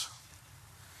places?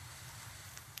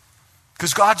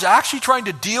 Because God's actually trying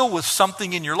to deal with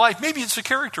something in your life. Maybe it's a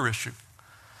character issue.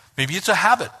 Maybe it's a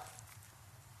habit.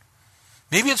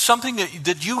 Maybe it's something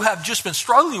that you have just been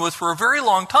struggling with for a very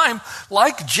long time,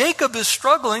 like Jacob is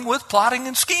struggling with plotting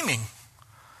and scheming.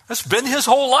 That's been his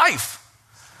whole life.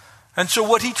 And so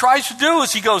what he tries to do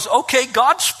is he goes, okay,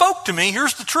 God spoke to me,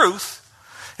 here's the truth,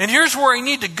 and here's where I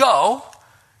need to go,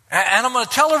 and I'm going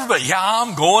to tell everybody, yeah,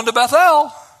 I'm going to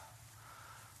Bethel,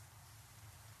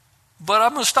 but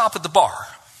I'm going to stop at the bar.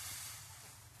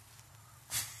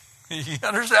 You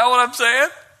understand what I'm saying?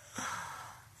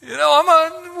 The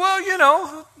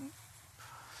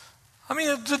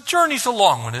journey's a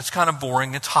long one. It's kind of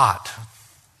boring. It's hot.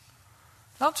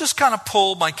 I'll just kind of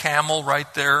pull my camel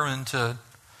right there into...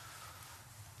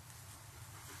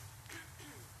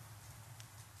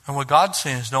 And what God's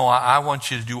saying is, no, I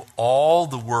want you to do all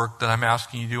the work that I'm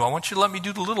asking you to do. I want you to let me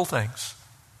do the little things.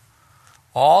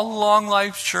 All along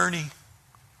life's journey.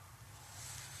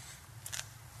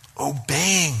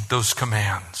 Obeying those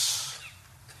commands.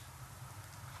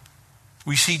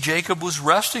 We see Jacob was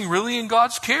resting really in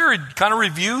God's care. He kind of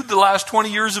reviewed the last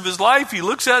 20 years of his life. He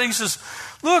looks at it, he says,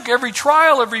 look, every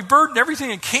trial, every burden, everything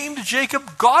that came to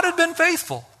Jacob, God had been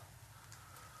faithful.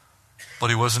 But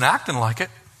he wasn't acting like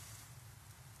it.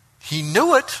 He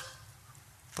knew it,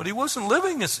 but he wasn't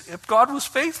living as if God was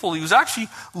faithful. He was actually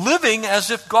living as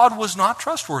if God was not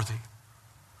trustworthy.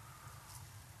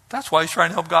 That's why he's trying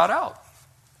to help God out.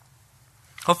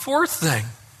 A fourth thing.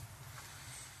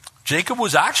 Jacob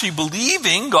was actually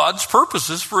believing God's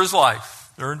purposes for his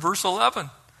life. They're in verse 11.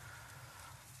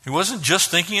 He wasn't just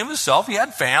thinking of himself. He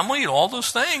had family and all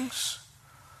those things.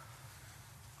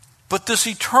 But this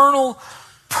eternal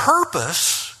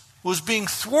purpose was being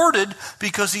thwarted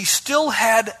because he still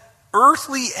had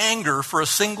earthly anger for a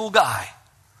single guy.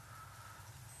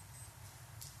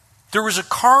 There was a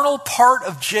carnal part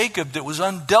of Jacob that was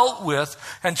undealt with,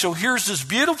 and so here's this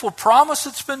beautiful promise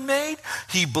that's been made.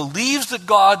 He believes that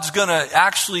God's going to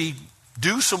actually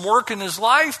do some work in his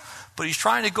life, but he's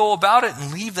trying to go about it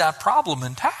and leave that problem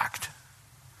intact.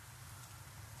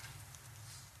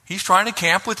 He's trying to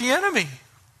camp with the enemy.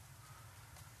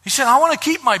 He said, I want to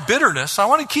keep my bitterness, I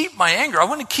want to keep my anger, I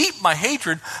want to keep my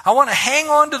hatred, I want to hang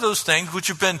on to those things which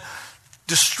have been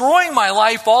destroying my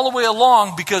life all the way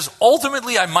along because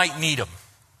ultimately I might need them.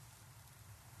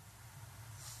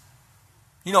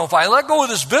 If I let go of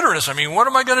this bitterness, what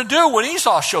am I going to do when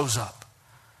Esau shows up?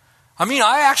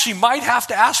 I actually might have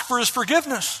to ask for his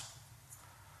forgiveness.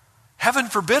 Heaven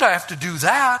forbid I have to do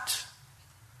that.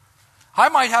 I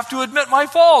might have to admit my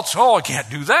faults. Oh, I can't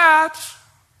do that.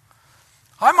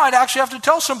 I might actually have to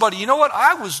tell somebody, you know what,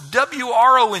 I was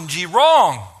W-R-O-N-G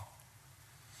wrong.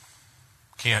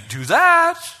 Can't do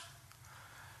that.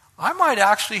 I might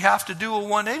actually have to do a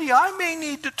 180. I may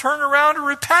need to turn around and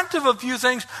repent of a few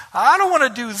things. I don't want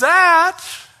to do that.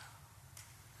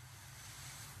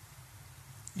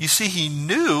 You see, he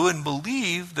knew and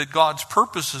believed that God's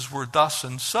purposes were thus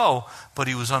and so, but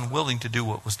he was unwilling to do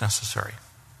what was necessary.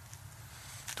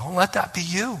 Don't let that be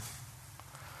you.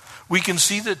 We can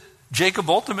see that Jacob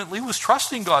ultimately was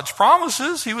trusting God's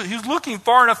promises. He was looking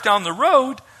far enough down the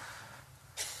road,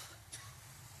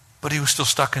 but he was still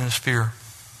stuck in his fear.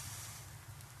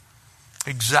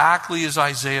 Exactly as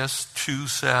Isaiah 2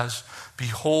 says,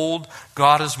 behold,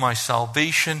 God is my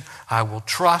salvation. I will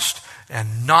trust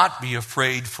and not be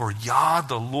afraid, for Yah,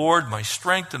 the Lord, my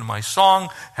strength and my song,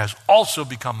 has also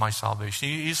become my salvation.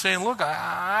 He's saying, look,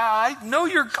 I know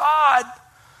you're God,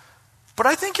 but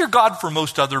I think you're God for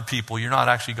most other people. You're not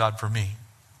actually God for me.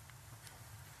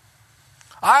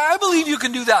 I believe you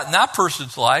can do that in that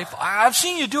person's life. I've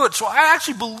seen you do it, so I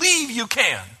actually believe you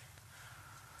can.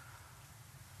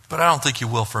 But I don't think you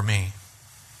will for me.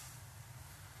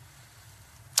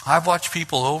 I've watched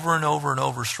people over and over and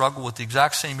over struggle with the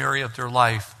exact same area of their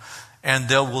life, and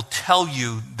they will tell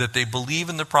you that they believe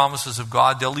in the promises of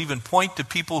God. They'll even point to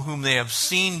people whom they have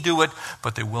seen do it,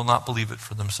 but they will not believe it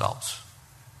for themselves.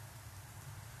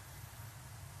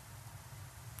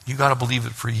 You got to believe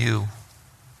it for you.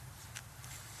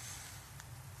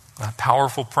 A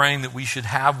powerful praying that we should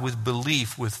have with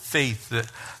belief, with faith,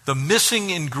 that the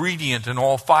missing ingredient in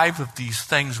all 5 of these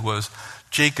things was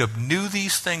Jacob knew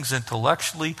these things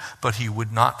intellectually, but he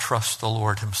would not trust the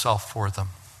Lord himself for them.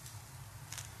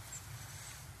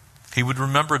 He would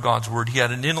remember God's word. He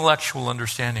had an intellectual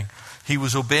understanding. He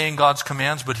was obeying God's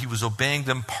commands, but he was obeying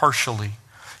them partially.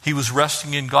 He was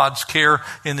resting in God's care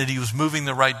in that he was moving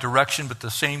the right direction, but at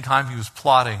the same time he was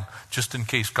plotting just in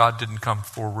case God didn't come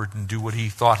forward and do what he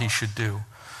thought he should do.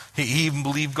 He even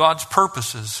believed God's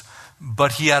purposes,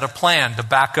 but he had a plan to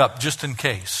back up just in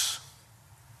case.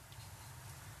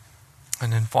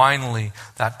 And then finally,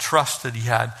 that trust that he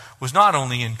had was not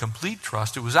only incomplete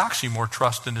trust, it was actually more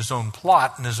trust in his own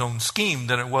plot and his own scheme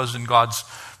than it was in God's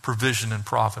provision and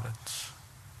providence.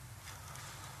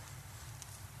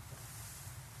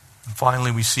 And finally,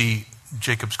 we see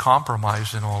Jacob's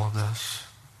compromise in all of this.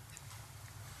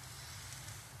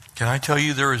 Can I tell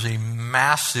you, there is a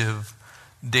massive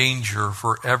danger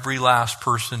for every last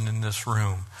person in this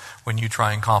room when you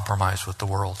try and compromise with the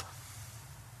world.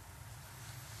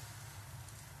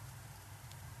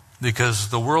 Because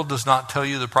the world does not tell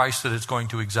you the price that it's going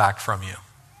to exact from you.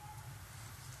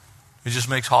 It just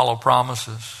makes hollow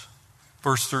promises.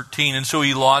 Verse 13, and so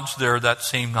he lodged there that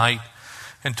same night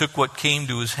and took what came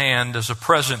to his hand as a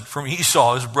present from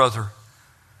Esau, his brother.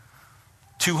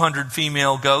 200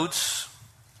 female goats,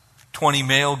 20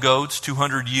 male goats,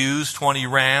 200 ewes, 20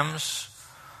 rams,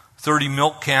 30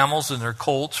 milk camels and their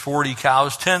colts, 40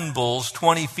 cows, 10 bulls,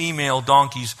 20 female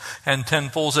donkeys, and 10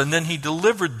 foals. And then he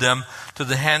delivered them to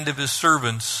the hand of his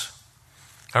servants.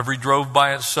 Every drove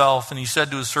by itself, and he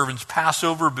said to his servants, pass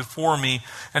over before me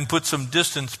and put some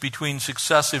distance between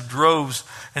successive droves.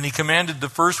 And he commanded the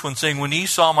first one, saying, when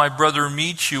Esau my brother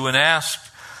meets you and ask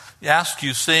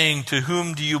you, saying, to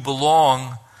whom do you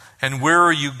belong, and where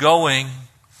are you going?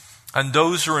 And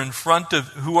those are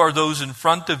who are those in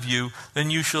front of you? Then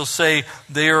you shall say,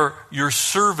 they are your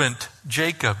servant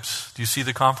Jacob's. Do you see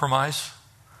the compromise?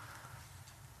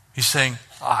 He's saying,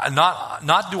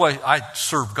 not do I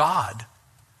serve God.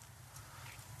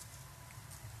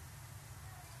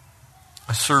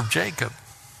 I serve Jacob.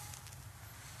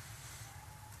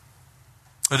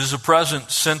 It is a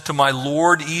present sent to my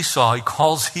Lord Esau. He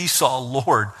calls Esau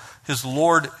Lord. His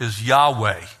Lord is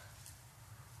Yahweh,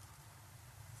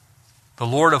 the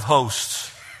Lord of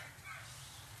hosts.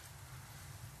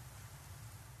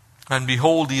 And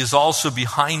behold, he is also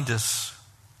behind us.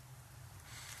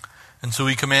 And so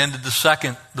he commanded the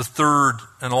second, the third,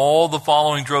 and all the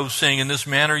following droves, saying, in this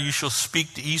manner you shall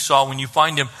speak to Esau when you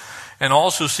find him, and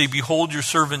also say, behold, your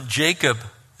servant Jacob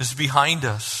is behind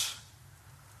us.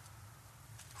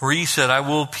 For he said, I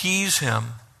will appease him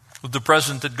with the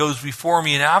present that goes before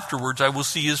me, and afterwards I will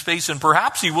see his face, and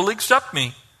perhaps he will accept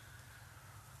me.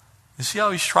 You see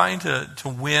how he's trying to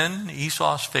win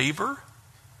Esau's favor?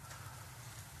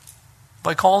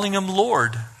 By calling him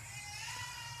Lord.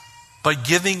 By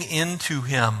giving in to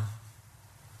him.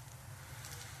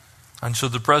 And so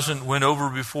the present went over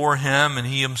before him, and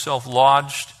he himself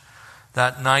lodged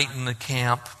that night in the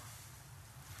camp.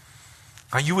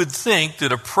 Now you would think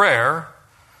that a prayer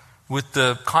with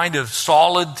the kind of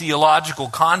solid theological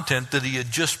content that he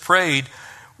had just prayed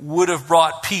would have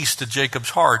brought peace to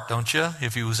Jacob's heart, don't you?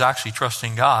 If he was actually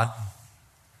trusting God.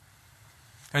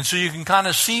 And so you can kind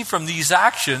of see from these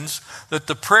actions that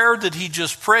the prayer that he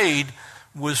just prayed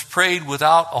was prayed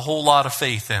without a whole lot of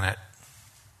faith in it.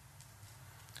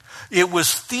 It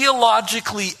was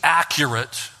theologically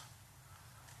accurate,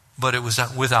 but it was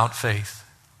without faith.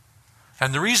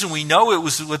 And the reason we know it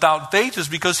was without faith is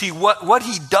because what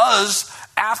he does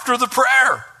after the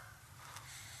prayer.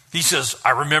 He says,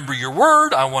 I remember your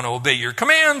word. I want to obey your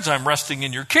commands. I'm resting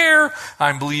in your care.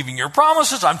 I'm believing your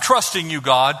promises. I'm trusting you,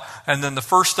 God. And then the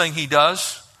first thing he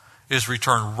does is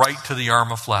return right to the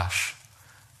arm of flesh.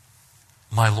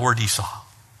 My Lord Esau,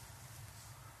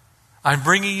 I'm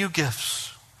bringing you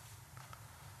gifts.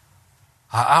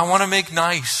 I want to make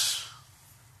nice.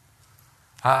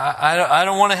 I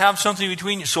don't want to have something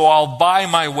between you, so I'll buy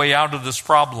my way out of this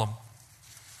problem.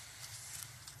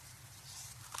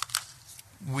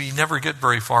 We never get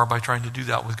very far by trying to do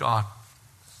that with God.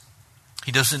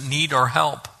 He doesn't need our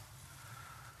help.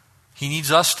 He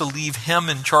needs us to leave him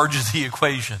in charge of the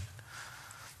equation.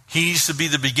 He needs to be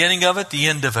the beginning of it, the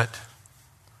end of it.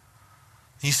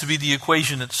 He needs to be the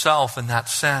equation itself in that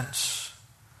sense.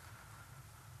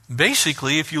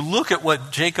 Basically, if you look at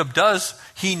what Jacob does,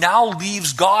 he now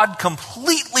leaves God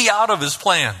completely out of his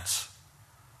plans.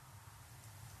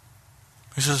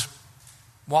 He says,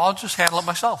 well, I'll just handle it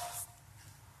myself.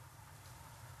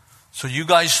 So you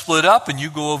guys split up and you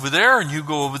go over there and you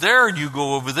go over there and you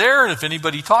go over there. And if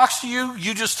anybody talks to you,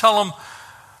 you just tell them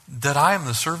that I am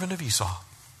the servant of Esau.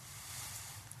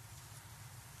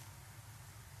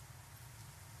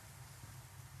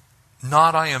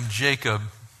 Not I am Jacob,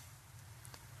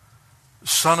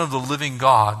 son of the living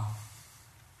God,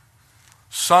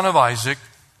 son of Isaac,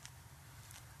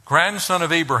 grandson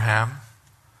of Abraham,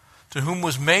 to whom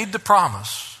was made the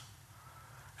promise,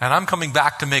 and I'm coming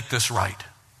back to make this right.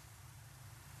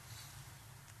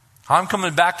 I'm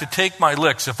coming back to take my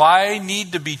licks. If I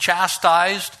need to be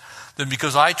chastised, then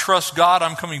because I trust God,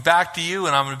 I'm coming back to you,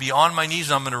 and I'm going to be on my knees,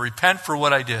 and I'm going to repent for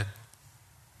what I did.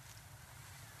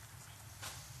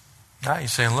 Now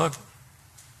he's saying, look,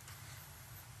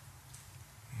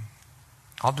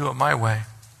 I'll do it my way.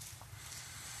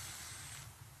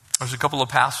 There's a couple of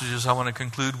passages I want to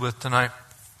conclude with tonight.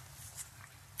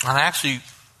 I'm actually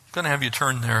going to have you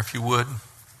turn there if you would.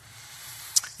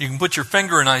 You can put your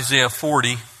finger in Isaiah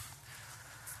 40.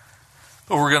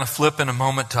 But we're going to flip in a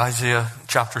moment to Isaiah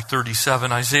chapter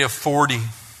 37. Isaiah 40.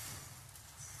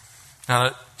 Now,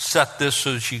 to set this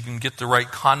so that you can get the right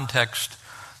context.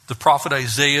 The prophet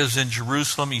Isaiah is in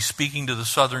Jerusalem. He's speaking to the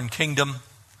southern kingdom.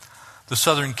 The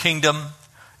southern kingdom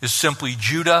is simply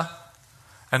Judah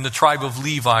and the tribe of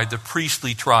Levi, the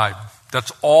priestly tribe.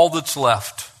 That's all that's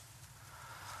left.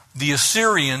 The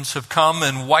Assyrians have come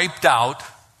and wiped out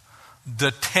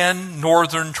the 10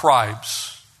 northern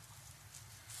tribes.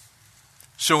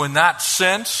 So in that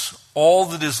sense, all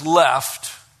that is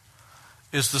left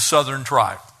is the southern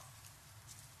tribe.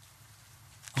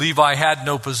 Levi had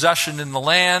no possession in the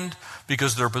land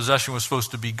because their possession was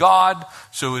supposed to be God.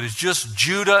 So it is just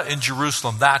Judah and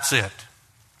Jerusalem. That's it.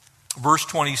 Verse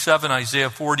 27, Isaiah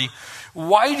 40.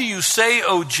 Why do you say,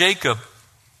 O Jacob,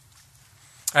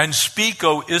 and speak,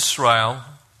 O Israel,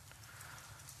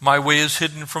 my way is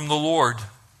hidden from the Lord,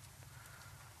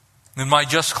 and my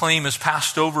just claim is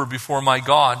passed over before my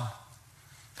God?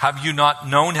 Have you not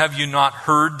known, have you not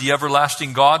heard, the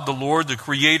everlasting God, the Lord, the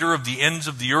creator of the ends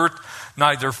of the earth,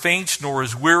 neither faints nor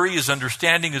is weary, his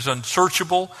understanding is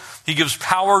unsearchable. He gives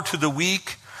power to the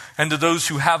weak, and to those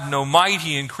who have no might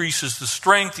he increases the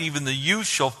strength. Even the youth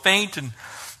shall faint and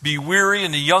be weary,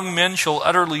 and the young men shall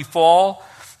utterly fall.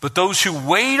 But those who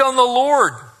wait on the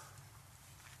Lord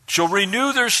shall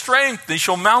renew their strength. They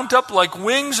shall mount up like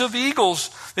wings of eagles.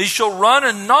 They shall run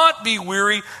and not be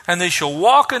weary, and they shall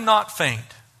walk and not faint.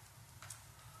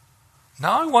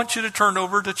 Now I want you to turn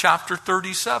over to chapter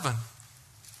 37.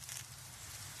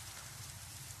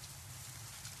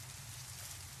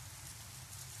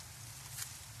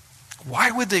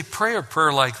 Why would they pray a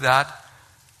prayer like that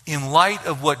in light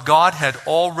of what God had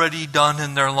already done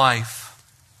in their life?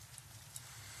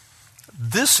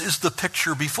 This is the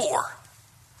picture before.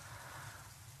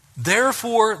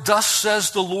 Therefore, thus says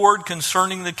the Lord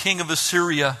concerning the king of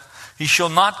Assyria, he shall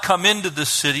not come into the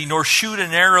city, nor shoot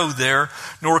an arrow there,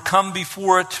 nor come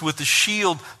before it with the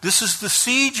shield. This is the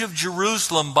siege of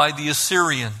Jerusalem by the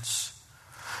Assyrians.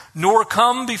 Nor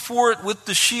come before it with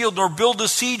the shield, nor build a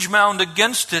siege mound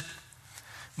against it.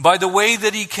 By the way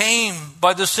that he came,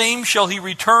 by the same shall he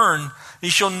return. He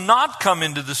shall not come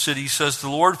into the city, says the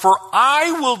Lord, for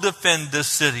I will defend this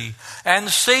city and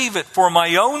save it for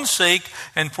my own sake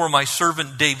and for my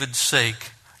servant David's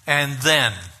sake. And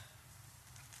then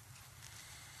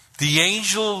the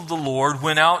angel of the Lord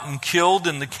went out and killed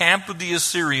in the camp of the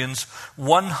Assyrians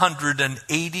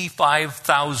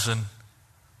 185,000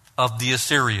 of the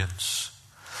Assyrians.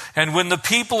 And when the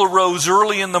people arose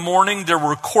early in the morning, there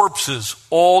were corpses,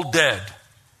 all dead.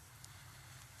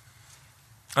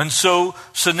 And so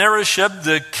Sennacherib,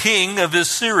 the king of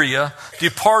Assyria,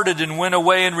 departed and went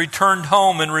away and returned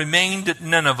home and remained at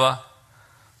Nineveh.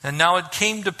 And now it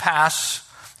came to pass,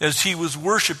 as he was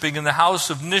worshiping in the house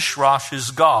of Nisroch,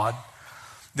 his god,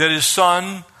 that his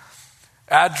son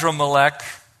Adramelech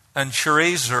and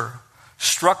Sharezer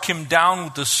struck him down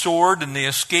with the sword, and they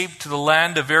escaped to the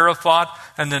land of Araphat,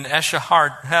 and then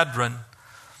Esarhaddon,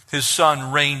 his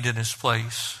son, reigned in his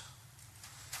place.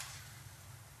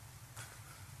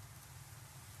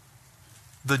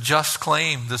 The just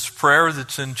claim, this prayer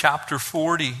that's in chapter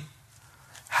 40,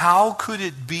 how could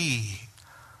it be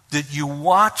that you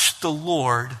watch the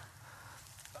Lord,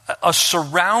 a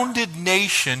surrounded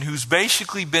nation who's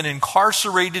basically been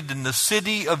incarcerated in the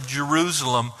city of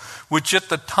Jerusalem, which at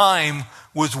the time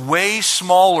was way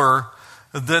smaller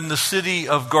than the city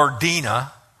of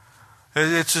Gardena.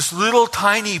 It's this little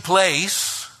tiny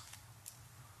place.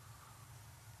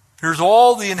 Here's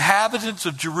all the inhabitants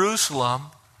of Jerusalem.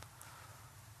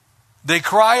 They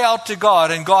cry out to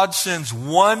God, and God sends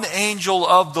one angel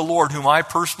of the Lord, whom I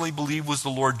personally believe was the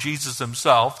Lord Jesus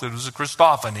himself. That was a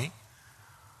Christophany.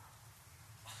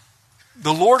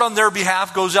 The Lord on their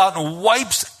behalf goes out and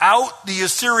wipes out the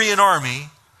Assyrian army,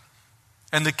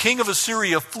 and the king of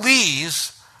Assyria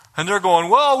flees, and they're going,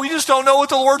 well, we just don't know what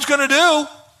the Lord's going to do.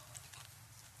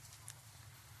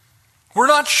 We're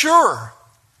not sure.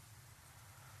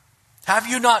 Have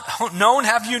you not known?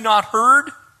 Have you not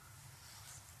heard?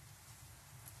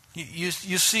 You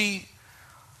see,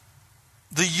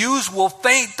 the youths will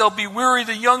faint, they'll be weary,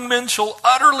 the young men shall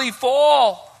utterly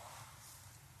fall.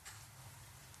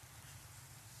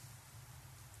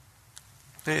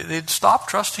 They'd stopped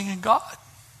trusting in God.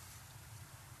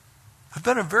 It's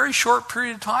been a very short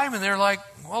period of time, and they're like,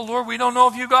 well, Lord, we don't know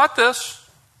if you got this.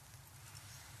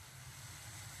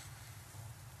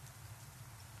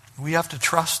 We have to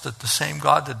trust that the same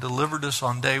God that delivered us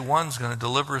on day one is going to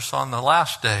deliver us on the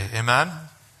last day. Amen?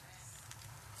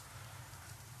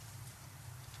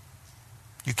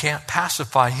 You can't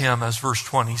pacify him, as verse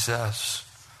 20 says.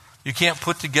 You can't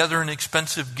put together an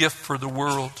expensive gift for the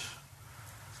world.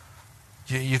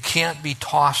 You can't be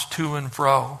tossed to and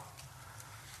fro.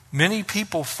 Many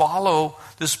people follow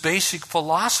this basic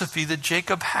philosophy that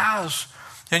Jacob has.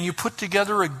 And you put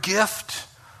together a gift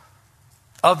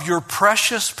of your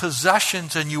precious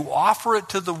possessions and you offer it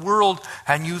to the world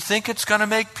and you think it's going to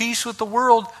make peace with the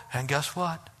world. And guess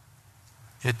what?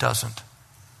 It doesn't.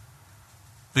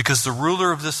 Because the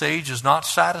ruler of this age is not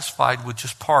satisfied with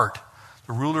just part.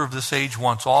 The ruler of this age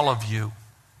wants all of you.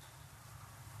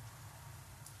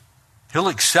 He'll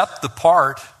accept the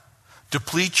part,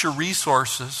 deplete your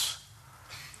resources,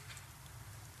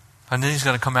 and then he's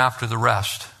going to come after the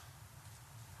rest.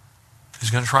 He's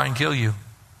going to try and kill you.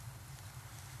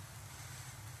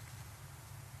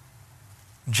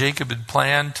 Jacob had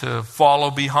planned to follow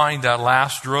behind that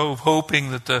last drove,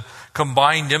 hoping that the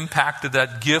combined impact of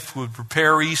that gift would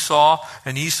prepare Esau,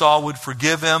 and Esau would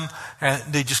forgive him, and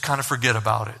they just kind of forget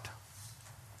about it.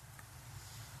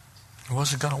 It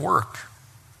wasn't going to work.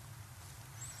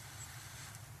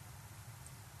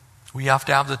 We have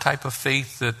to have the type of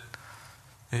faith that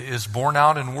is born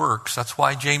out in works. That's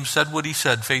why James said what he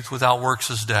said, faith without works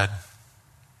is dead.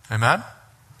 Amen?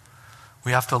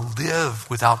 We have to live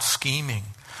without scheming.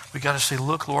 We got to say,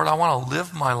 look, Lord, I want to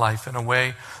live my life in a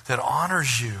way that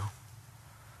honors you.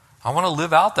 I want to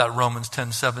live out that Romans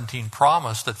 10:17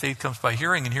 promise that faith comes by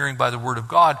hearing and hearing by the word of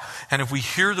God. And if we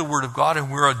hear the word of God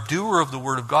and we're a doer of the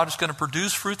word of God, it's going to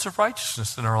produce fruits of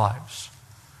righteousness in our lives.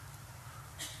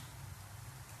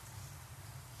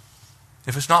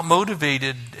 If it's not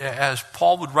motivated, as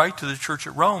Paul would write to the church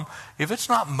at Rome, if it's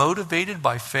not motivated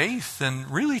by faith, then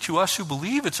really to us who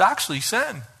believe, it's actually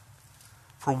sin.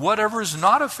 For whatever is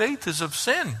not of faith is of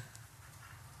sin.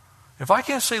 If I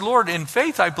can't say, Lord, in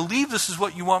faith I believe this is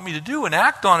what you want me to do and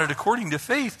act on it according to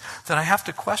faith, then I have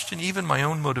to question even my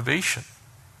own motivation.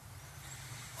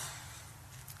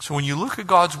 So when you look at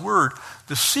God's word,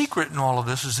 the secret in all of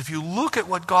this is if you look at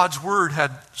what God's word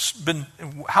had been,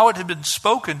 how it had been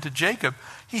spoken to Jacob,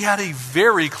 he had a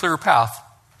very clear path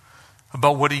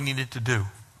about what he needed to do.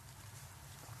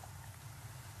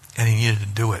 And he needed to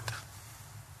do it.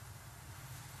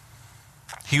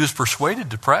 He was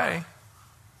persuaded to pray.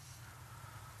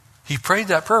 He prayed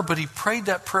that prayer, but he prayed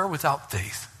that prayer without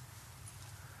faith.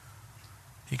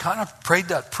 He kind of prayed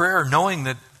that prayer knowing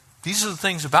that these are the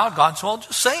things about God, so I'll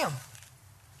just say them.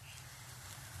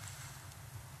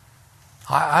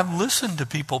 I've listened to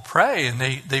people pray, and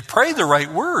they pray the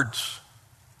right words.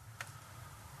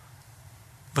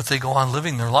 But they go on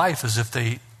living their life as if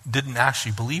they didn't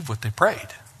actually believe what they prayed.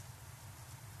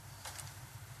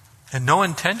 And no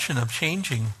intention of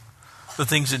changing the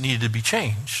things that needed to be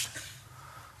changed.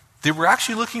 They were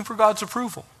actually looking for God's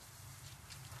approval.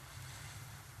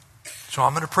 So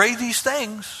I'm going to pray these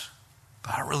things,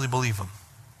 but I don't really believe them.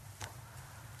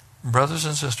 Brothers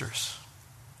and sisters,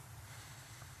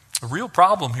 the real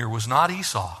problem here was not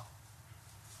Esau.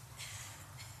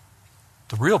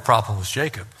 The real problem was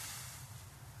Jacob.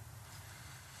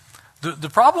 The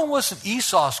problem wasn't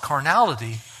Esau's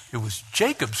carnality, it was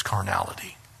Jacob's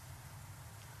carnality.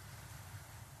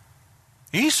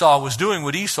 Esau was doing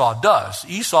what Esau does.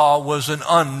 Esau was an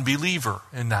unbeliever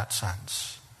in that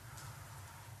sense.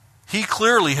 He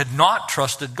clearly had not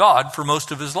trusted God for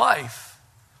most of his life.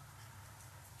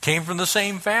 Came from the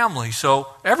same family, so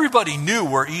everybody knew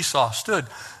where Esau stood.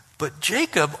 But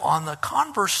Jacob, on the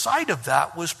converse side of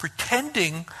that, was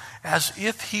pretending as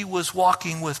if he was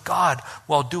walking with God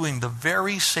while doing the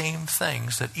very same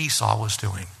things that Esau was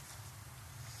doing.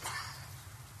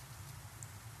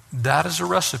 that is a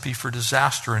recipe for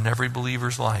disaster in every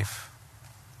believer's life.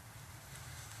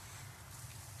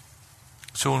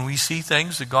 So when we see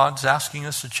things that God's asking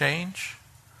us to change,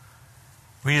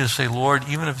 we need to say, Lord,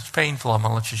 even if it's painful, I'm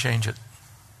going to let you change it.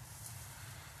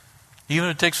 Even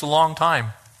if it takes a long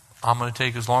time, I'm going to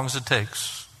take as long as it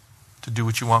takes to do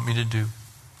what you want me to do.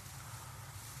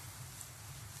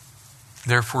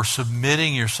 Therefore,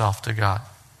 submitting yourself to God.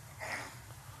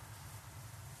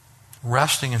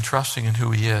 Resting and trusting in who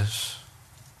He is.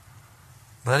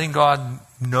 Letting God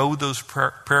know those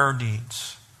prayer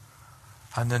needs.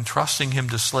 And then trusting Him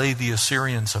to slay the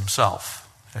Assyrians Himself.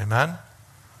 Amen?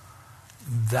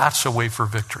 That's a way for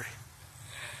victory.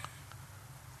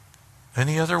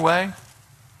 Any other way?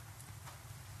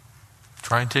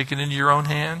 Try and take it into your own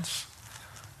hands.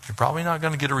 You're probably not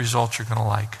going to get a result you're going to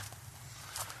like.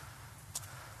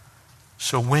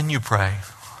 So when you pray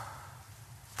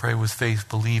with faith,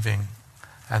 believing,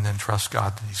 and then trust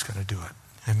God that He's going to do it.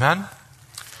 Amen?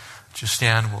 Just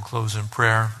stand. We'll close in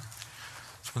prayer.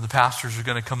 So when the pastors are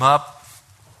going to come up,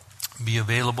 be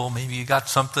available. Maybe you got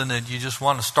something that you just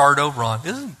want to start over on.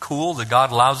 Isn't it cool that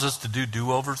God allows us to do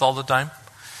do-overs all the time?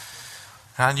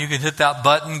 And you can hit that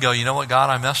button, go, you know what, God,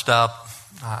 I messed up.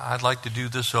 I'd like to do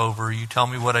this over. You tell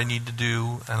me what I need to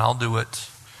do, and I'll do it.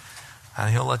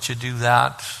 And He'll let you do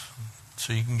that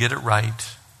so you can get it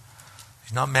right.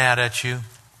 He's not mad at you.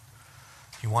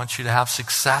 He wants you to have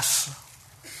success.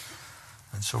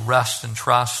 And so rest and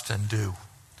trust and do.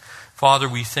 Father,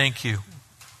 we thank You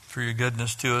for Your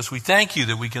goodness to us. We thank You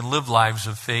that we can live lives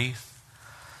of faith.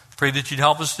 Pray that You'd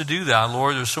help us to do that.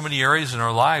 Lord, there's so many areas in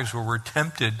our lives where we're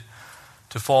tempted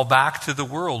to fall back to the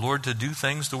world, Lord, to do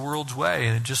things the world's way,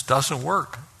 and it just doesn't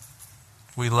work.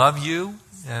 We love You,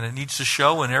 and it needs to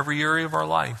show in every area of our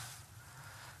life.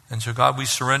 And so, God, we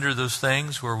surrender those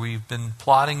things where we've been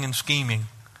plotting and scheming,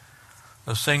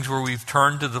 those things where we've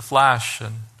turned to the flesh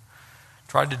and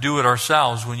tried to do it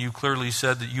ourselves when You clearly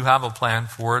said that You have a plan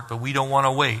for it, but we don't want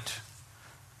to wait.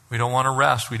 We don't want to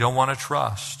rest. We don't want to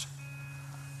trust.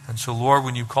 And so, Lord,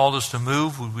 when You called us to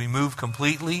move, would we move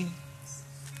completely?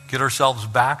 Get ourselves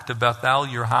back to Bethel,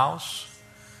 Your house?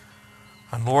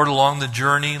 And Lord, along the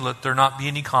journey, let there not be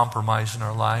any compromise in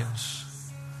our lives.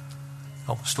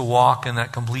 Help us to walk in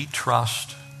that complete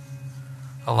trust,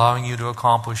 allowing You to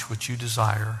accomplish what You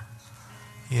desire.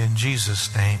 In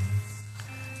Jesus' name,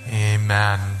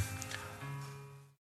 amen.